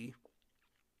Erie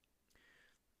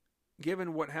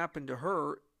given what happened to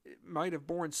her, it might have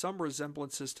borne some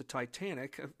resemblances to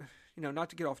Titanic. Not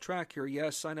to get off track here.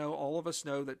 Yes, I know all of us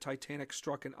know that Titanic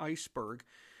struck an iceberg,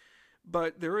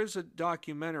 but there is a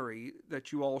documentary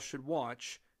that you all should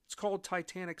watch. It's called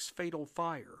Titanic's Fatal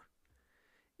Fire.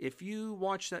 If you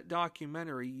watch that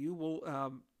documentary, you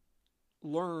will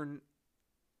learn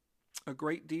a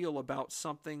great deal about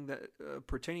something that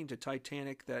pertaining to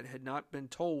Titanic that had not been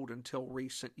told until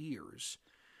recent years.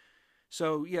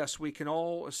 So, yes, we can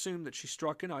all assume that she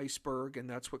struck an iceberg and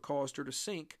that's what caused her to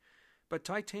sink, but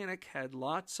Titanic had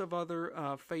lots of other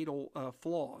fatal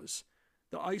flaws.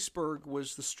 The iceberg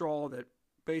was the straw that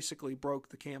basically broke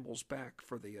the camel's back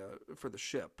for the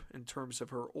ship in terms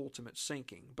of her ultimate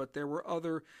sinking. But there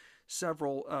were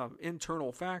several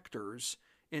internal factors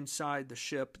inside the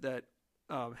ship that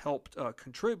helped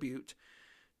contribute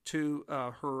to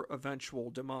her eventual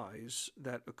demise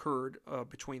that occurred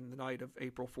between the night of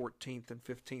April 14th and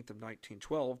 15th of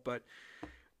 1912.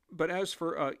 But as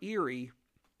for Erie,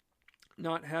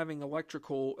 not having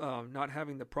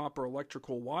the proper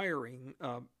electrical wiring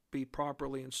be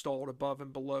properly installed above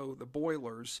and below the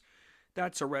boilers,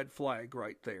 that's a red flag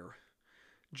right there.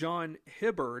 John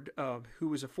Hibbard, who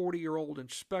was a 40-year-old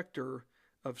inspector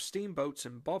of steamboats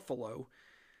in Buffalo,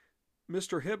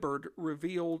 Mr. Hibbard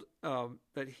revealed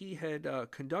that he had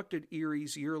conducted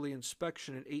Erie's yearly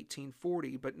inspection in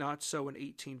 1840, but not so in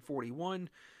 1841,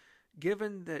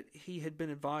 given that he had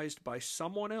been advised by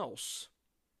someone else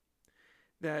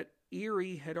that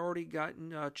Erie had already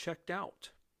gotten checked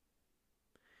out.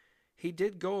 He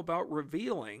did go about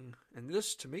revealing, and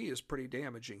this to me is pretty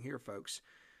damaging here, folks.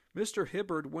 Mr.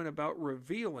 Hibbard went about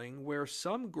revealing where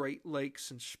some Great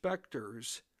Lakes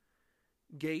inspectors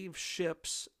gave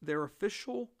ships their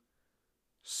official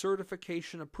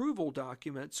certification approval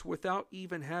documents without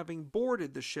even having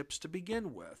boarded the ships to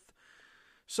begin with.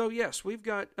 So yes, we've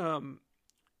got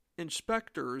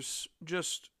inspectors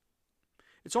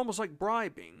it's almost like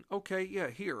bribing. Okay, yeah,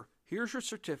 here's your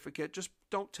certificate. Just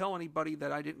don't tell anybody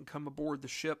that I didn't come aboard the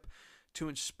ship to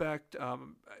inspect.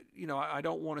 I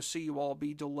don't want to see you all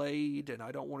be delayed, and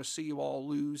I don't want to see you all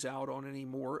lose out on any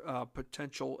more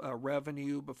potential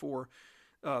revenue before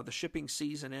the shipping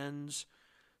season ends.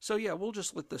 So yeah, we'll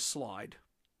just let this slide,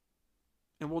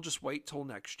 and we'll just wait till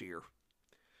next year.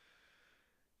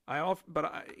 I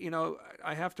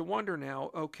have to wonder now.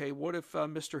 Okay, what if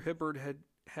Mr. Hibbard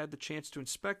had the chance to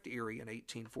inspect Erie in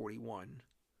 1841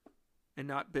 and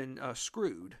not been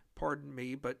screwed? Pardon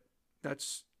me, but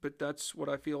that's what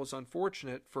I feel is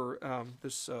unfortunate for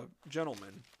this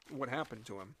gentleman. What happened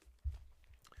to him?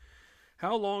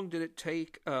 How long did it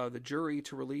take the jury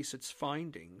to release its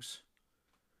findings?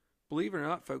 Believe it or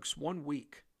not, folks, 1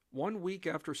 week. 1 week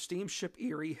after steamship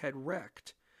Erie had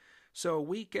wrecked. So a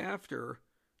week after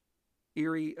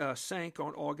Erie sank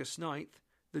on August 9th,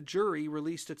 the jury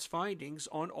released its findings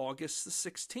on August the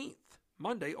 16th.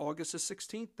 Monday, August the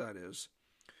 16th, that is.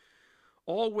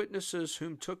 All witnesses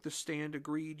whom took the stand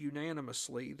agreed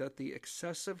unanimously that the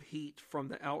excessive heat from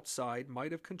the outside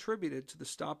might have contributed to the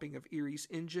stopping of Erie's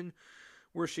engine,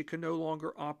 where she could no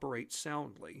longer operate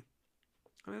soundly.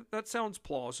 That sounds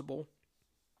plausible.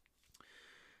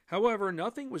 However,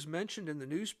 nothing was mentioned in the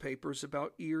newspapers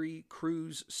about Erie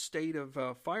crew's state of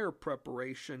fire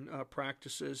preparation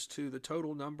practices to the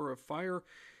total number of fire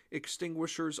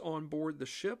extinguishers on board the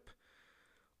ship.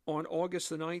 On August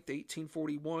the 9th,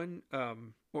 1841,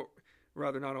 or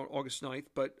rather not on August 9th,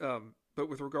 but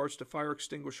with regards to fire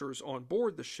extinguishers on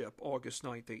board the ship, August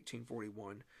 9th,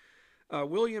 1841,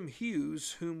 William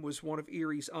Hughes, whom was one of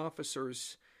Erie's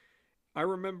officers, I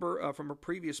remember from a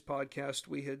previous podcast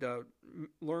we had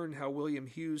learned how William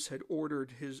Hughes had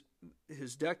ordered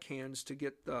his deckhands to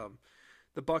get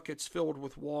the buckets filled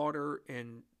with water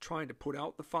and trying to put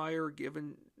out the fire,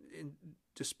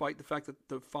 despite the fact that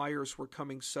the fires were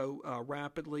coming so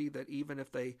rapidly that even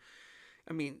if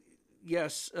even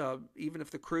if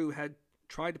the crew had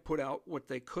tried to put out what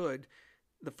they could,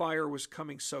 the fire was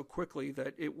coming so quickly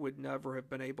that it would never have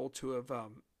been able to have,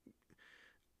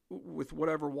 with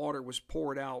whatever water was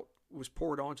poured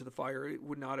onto the fire, it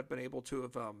would not have been able to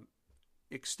have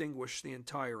extinguished the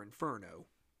entire inferno.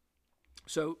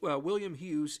 So William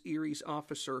Hughes, Erie's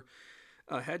officer,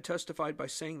 had testified by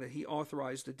saying that he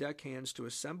authorized the deckhands to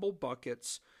assemble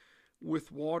buckets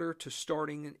with water to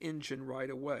starting an engine right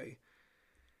away.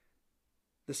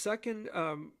 The second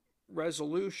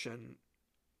resolution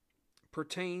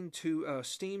pertained to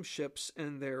steamships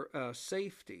and their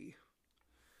safety.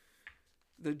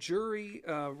 The jury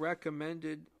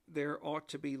recommended there ought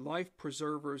to be life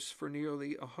preservers for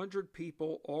nearly 100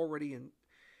 people already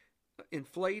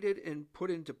inflated and put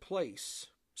into place.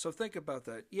 So think about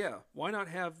that. Yeah, why not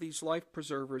have these life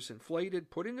preservers inflated,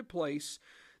 put into place,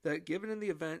 that given in the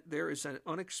event there is an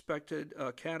unexpected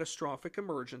catastrophic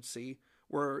emergency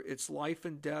where it's life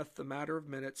and death a matter of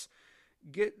minutes,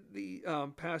 get the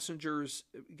passengers,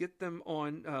 get them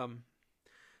on,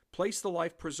 place the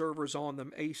life preservers on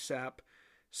them ASAP,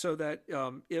 so that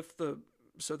if the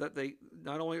so that they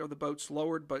not only are the boats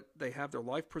lowered, but they have their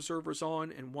life preservers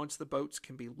on. And once the boats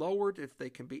can be lowered, if they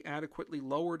can be adequately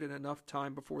lowered in enough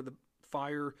time before the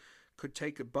fire could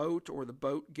take a boat, or the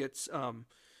boat gets what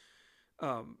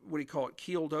do you call it,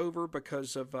 keeled over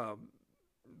because of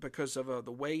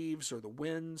the waves or the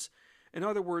winds. In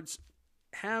other words,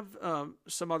 have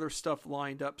some other stuff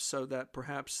lined up so that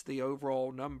perhaps the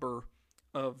overall number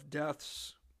of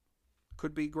deaths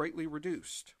could be greatly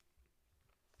reduced.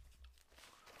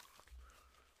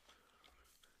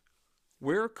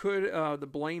 Where could the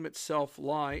blame itself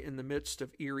lie in the midst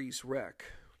of Erie's wreck?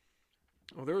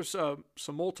 Well, there's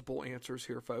some multiple answers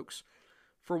here, folks.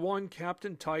 For one,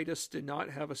 Captain Titus did not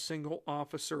have a single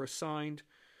officer assigned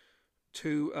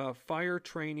to fire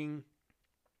training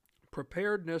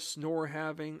preparedness, nor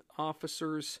having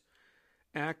officers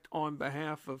act on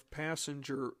behalf of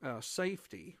passenger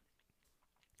safety.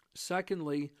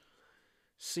 Secondly,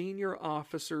 senior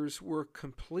officers were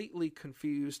completely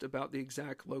confused about the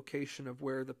exact location of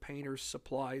where the painter's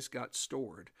supplies got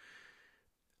stored.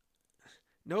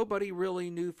 Nobody really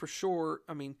knew for sure.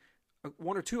 I mean,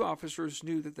 one or two officers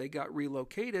knew that they got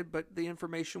relocated, but the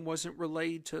information wasn't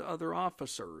relayed to other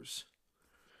officers.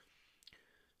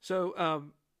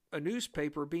 So, a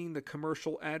newspaper, being the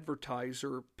commercial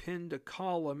advertiser, pinned a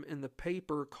column in the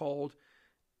paper called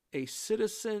 "A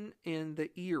Citizen in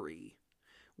the Erie,"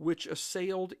 which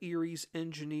assailed Erie's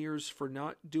engineers for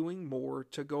not doing more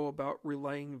to go about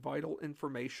relaying vital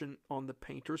information on the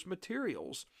painter's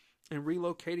materials and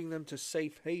relocating them to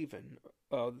safe haven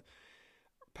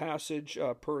passage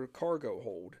per cargo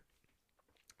hold.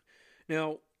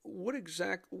 Now,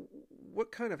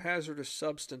 what kind of hazardous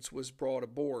substance was brought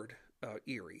aboard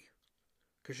Erie?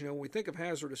 Because, when we think of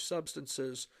hazardous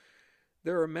substances,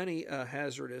 there are many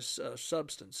hazardous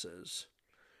substances.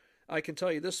 I can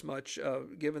tell you this much,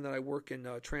 given that I work in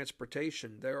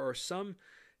transportation, there are some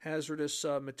hazardous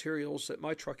materials that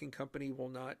my trucking company will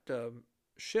not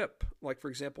ship, like, for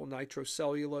example,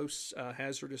 nitrocellulose,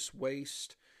 hazardous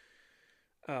waste.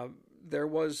 I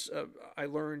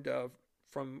learned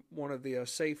from one of the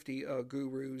safety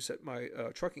gurus at my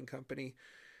trucking company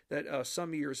that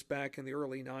some years back in the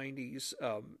early 90s,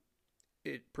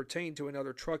 it pertained to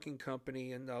another trucking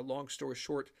company, and long story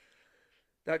short,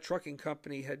 that trucking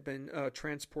company had been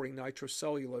transporting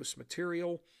nitrocellulose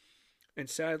material, and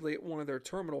sadly at one of their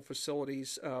terminal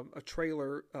facilities, a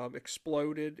trailer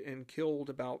exploded and killed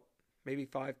about maybe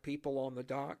 5 people on the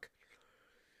dock.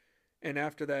 And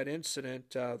after that incident,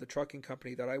 the trucking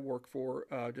company that I work for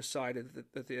decided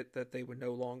that they would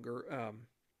no longer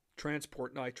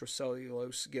transport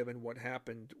nitrocellulose, given what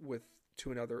happened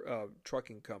to another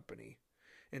trucking company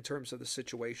in terms of the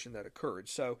situation that occurred.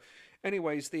 So,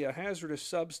 anyways, the hazardous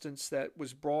substance that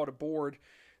was brought aboard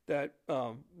that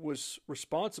was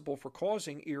responsible for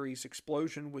causing Erie's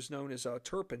explosion was known as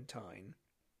turpentine,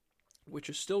 which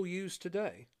is still used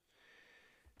today.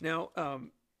 Now,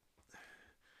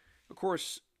 of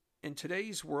course, in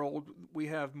today's world, we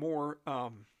have more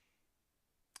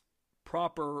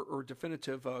proper or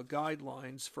definitive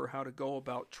guidelines for how to go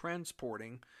about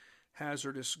transporting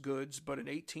hazardous goods, but in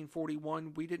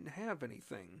 1841 we didn't have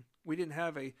anything. We didn't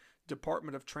have a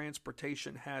Department of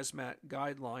Transportation hazmat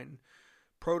guideline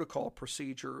protocol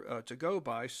procedure to go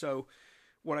by. So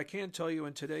what I can tell you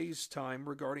in today's time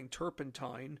regarding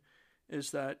turpentine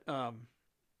is that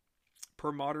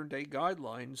per modern day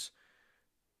guidelines,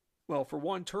 well, for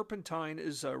one, turpentine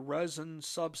is a resin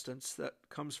substance that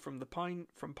comes from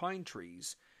pine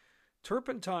trees.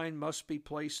 Turpentine must be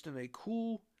placed in a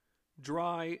cool,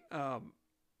 dry,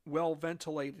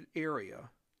 well-ventilated area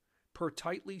per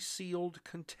tightly sealed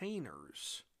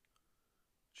containers.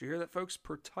 Did you hear that, folks?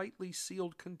 Per tightly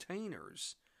sealed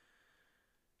containers.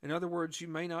 In other words, you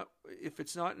may not, if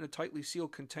it's not in a tightly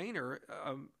sealed container,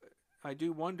 I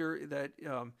do wonder that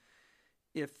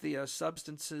if the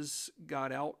substances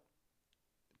got out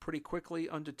pretty quickly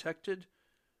undetected,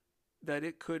 that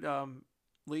it could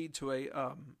lead to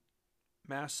a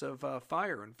massive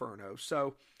fire inferno.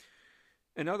 So,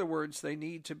 in other words, they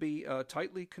need to be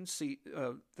tightly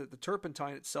the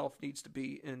turpentine itself needs to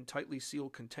be in tightly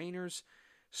sealed containers,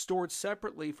 stored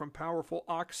separately from powerful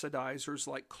oxidizers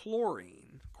like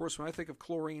chlorine. Of course, when I think of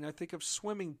chlorine, I think of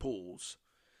swimming pools.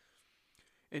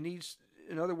 It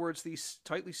in other words, these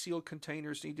tightly sealed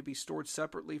containers need to be stored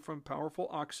separately from powerful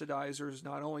oxidizers,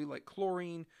 not only like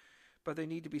chlorine, but they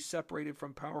need to be separated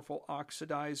from powerful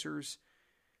oxidizers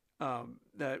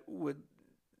that would,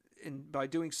 and by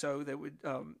doing so, that would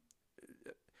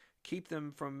keep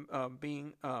them from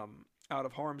being out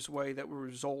of harm's way that would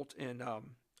result in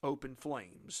open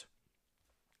flames.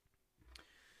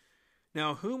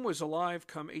 Now, Hume was alive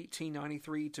come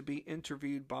 1893 to be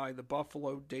interviewed by the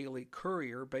Buffalo Daily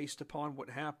Courier based upon what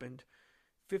happened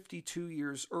 52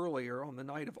 years earlier on the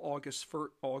night of August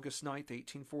 9th,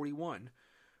 1841.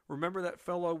 Remember that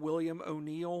fellow William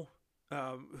O'Neill,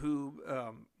 who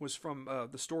was from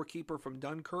the storekeeper from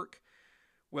Dunkirk?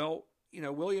 Well,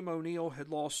 William O'Neill had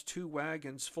lost 2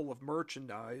 wagons full of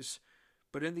merchandise,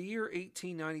 but in the year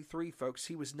 1893, folks,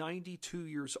 he was 92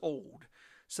 years old.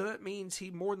 So that means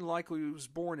he more than likely was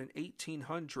born in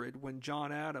 1800 when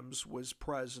John Adams was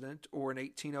president, or in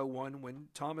 1801 when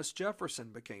Thomas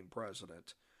Jefferson became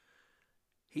president.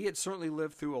 He had certainly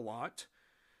lived through a lot.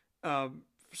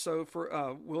 So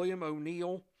for William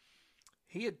O'Neill,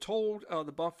 he had told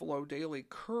the Buffalo Daily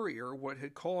Courier what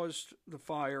had caused the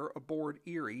fire aboard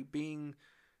Erie, being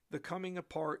the coming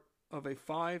apart of a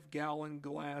 5-gallon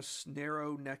glass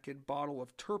narrow-necked bottle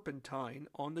of turpentine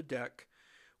on the deck,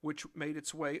 which made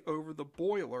its way over the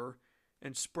boiler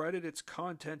and spreaded its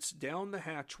contents down the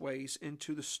hatchways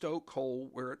into the stoke hole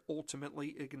where it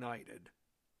ultimately ignited.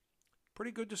 Pretty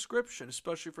good description,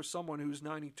 especially for someone who's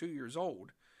 92 years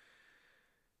old.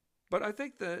 But I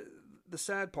think the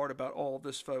sad part about all of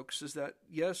this, folks, is that,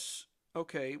 yes,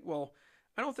 okay, well,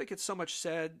 I don't think it's so much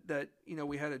sad that,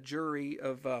 we had a jury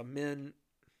of men,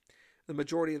 the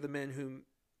majority of the men whom,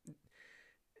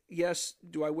 yes,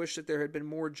 do I wish that there had been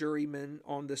more jurymen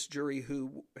on this jury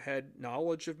who had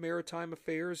knowledge of maritime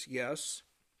affairs? Yes.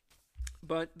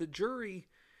 But the jury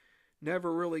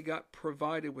never really got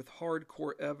provided with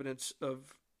hardcore evidence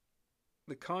of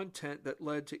the content that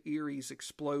led to Erie's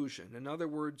explosion. In other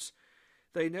words,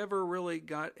 they never really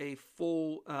got a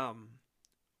full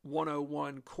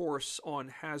 101 course on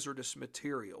hazardous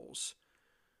materials.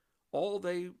 All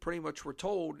they pretty much were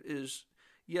told is,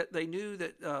 yet they knew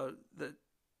that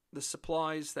the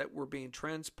supplies that were being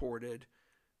transported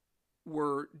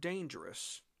were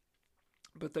dangerous,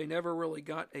 but they never really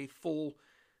got a full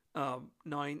what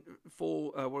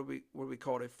do we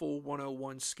call it, a full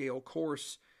 101 scale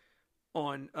course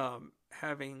on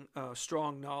having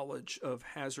strong knowledge of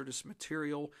hazardous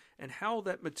material and how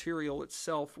that material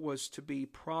itself was to be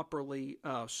properly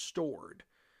stored.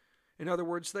 In other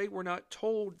words, they were not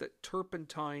told that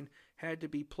turpentine had to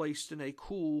be placed in a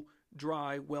cool,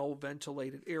 dry,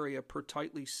 well-ventilated area per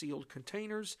tightly sealed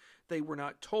containers. They were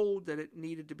not told that it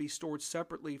needed to be stored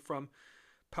separately from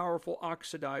powerful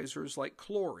oxidizers like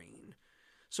chlorine.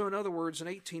 So in other words, in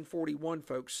 1841,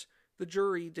 folks, the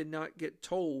jury did not get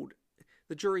told.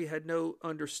 The jury had no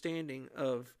understanding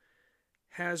of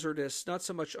hazardous, not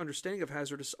so much understanding of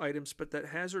hazardous items, but that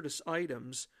hazardous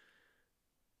items,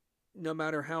 no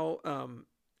matter how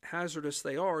hazardous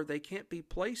they are, they can't be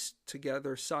placed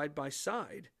together side by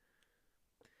side.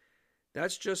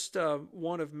 That's just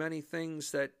one of many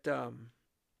things that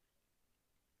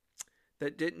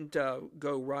that didn't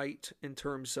go right in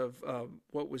terms of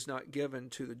what was not given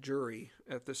to the jury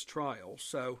at this trial.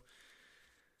 So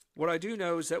what I do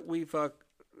know is that we've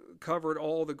covered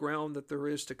all the ground that there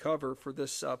is to cover for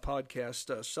this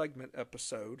podcast segment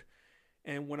episode.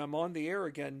 And when I'm on the air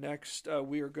again next,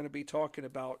 we are going to be talking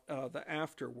about the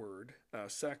afterword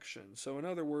section. So in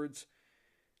other words,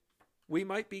 we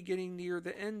might be getting near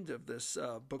the end of this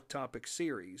book topic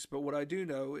series, but what I do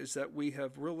know is that we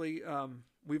have really,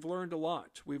 we've learned a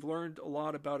lot. We've learned a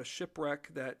lot about a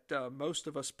shipwreck that most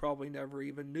of us probably never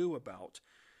even knew about.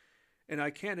 And I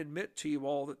can admit to you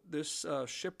all that this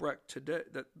shipwreck today,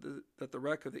 that the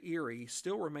wreck of the Erie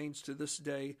still remains to this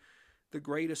day the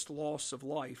greatest loss of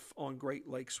life on Great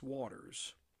Lakes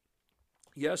waters.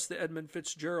 Yes, the Edmund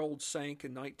Fitzgerald sank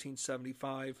in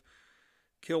 1975,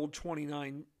 killed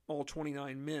all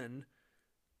 29 men,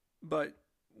 but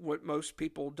what most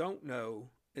people don't know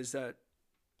is that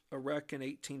a wreck in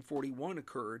 1841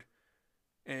 occurred,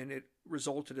 and it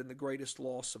resulted in the greatest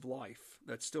loss of life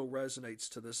that still resonates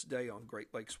to this day on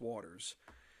Great Lakes waters.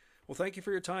 Well, thank you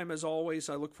for your time as always.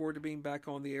 I look forward to being back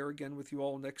on the air again with you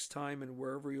all next time, and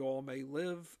wherever you all may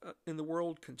live in the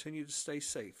world, continue to stay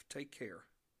safe. Take care.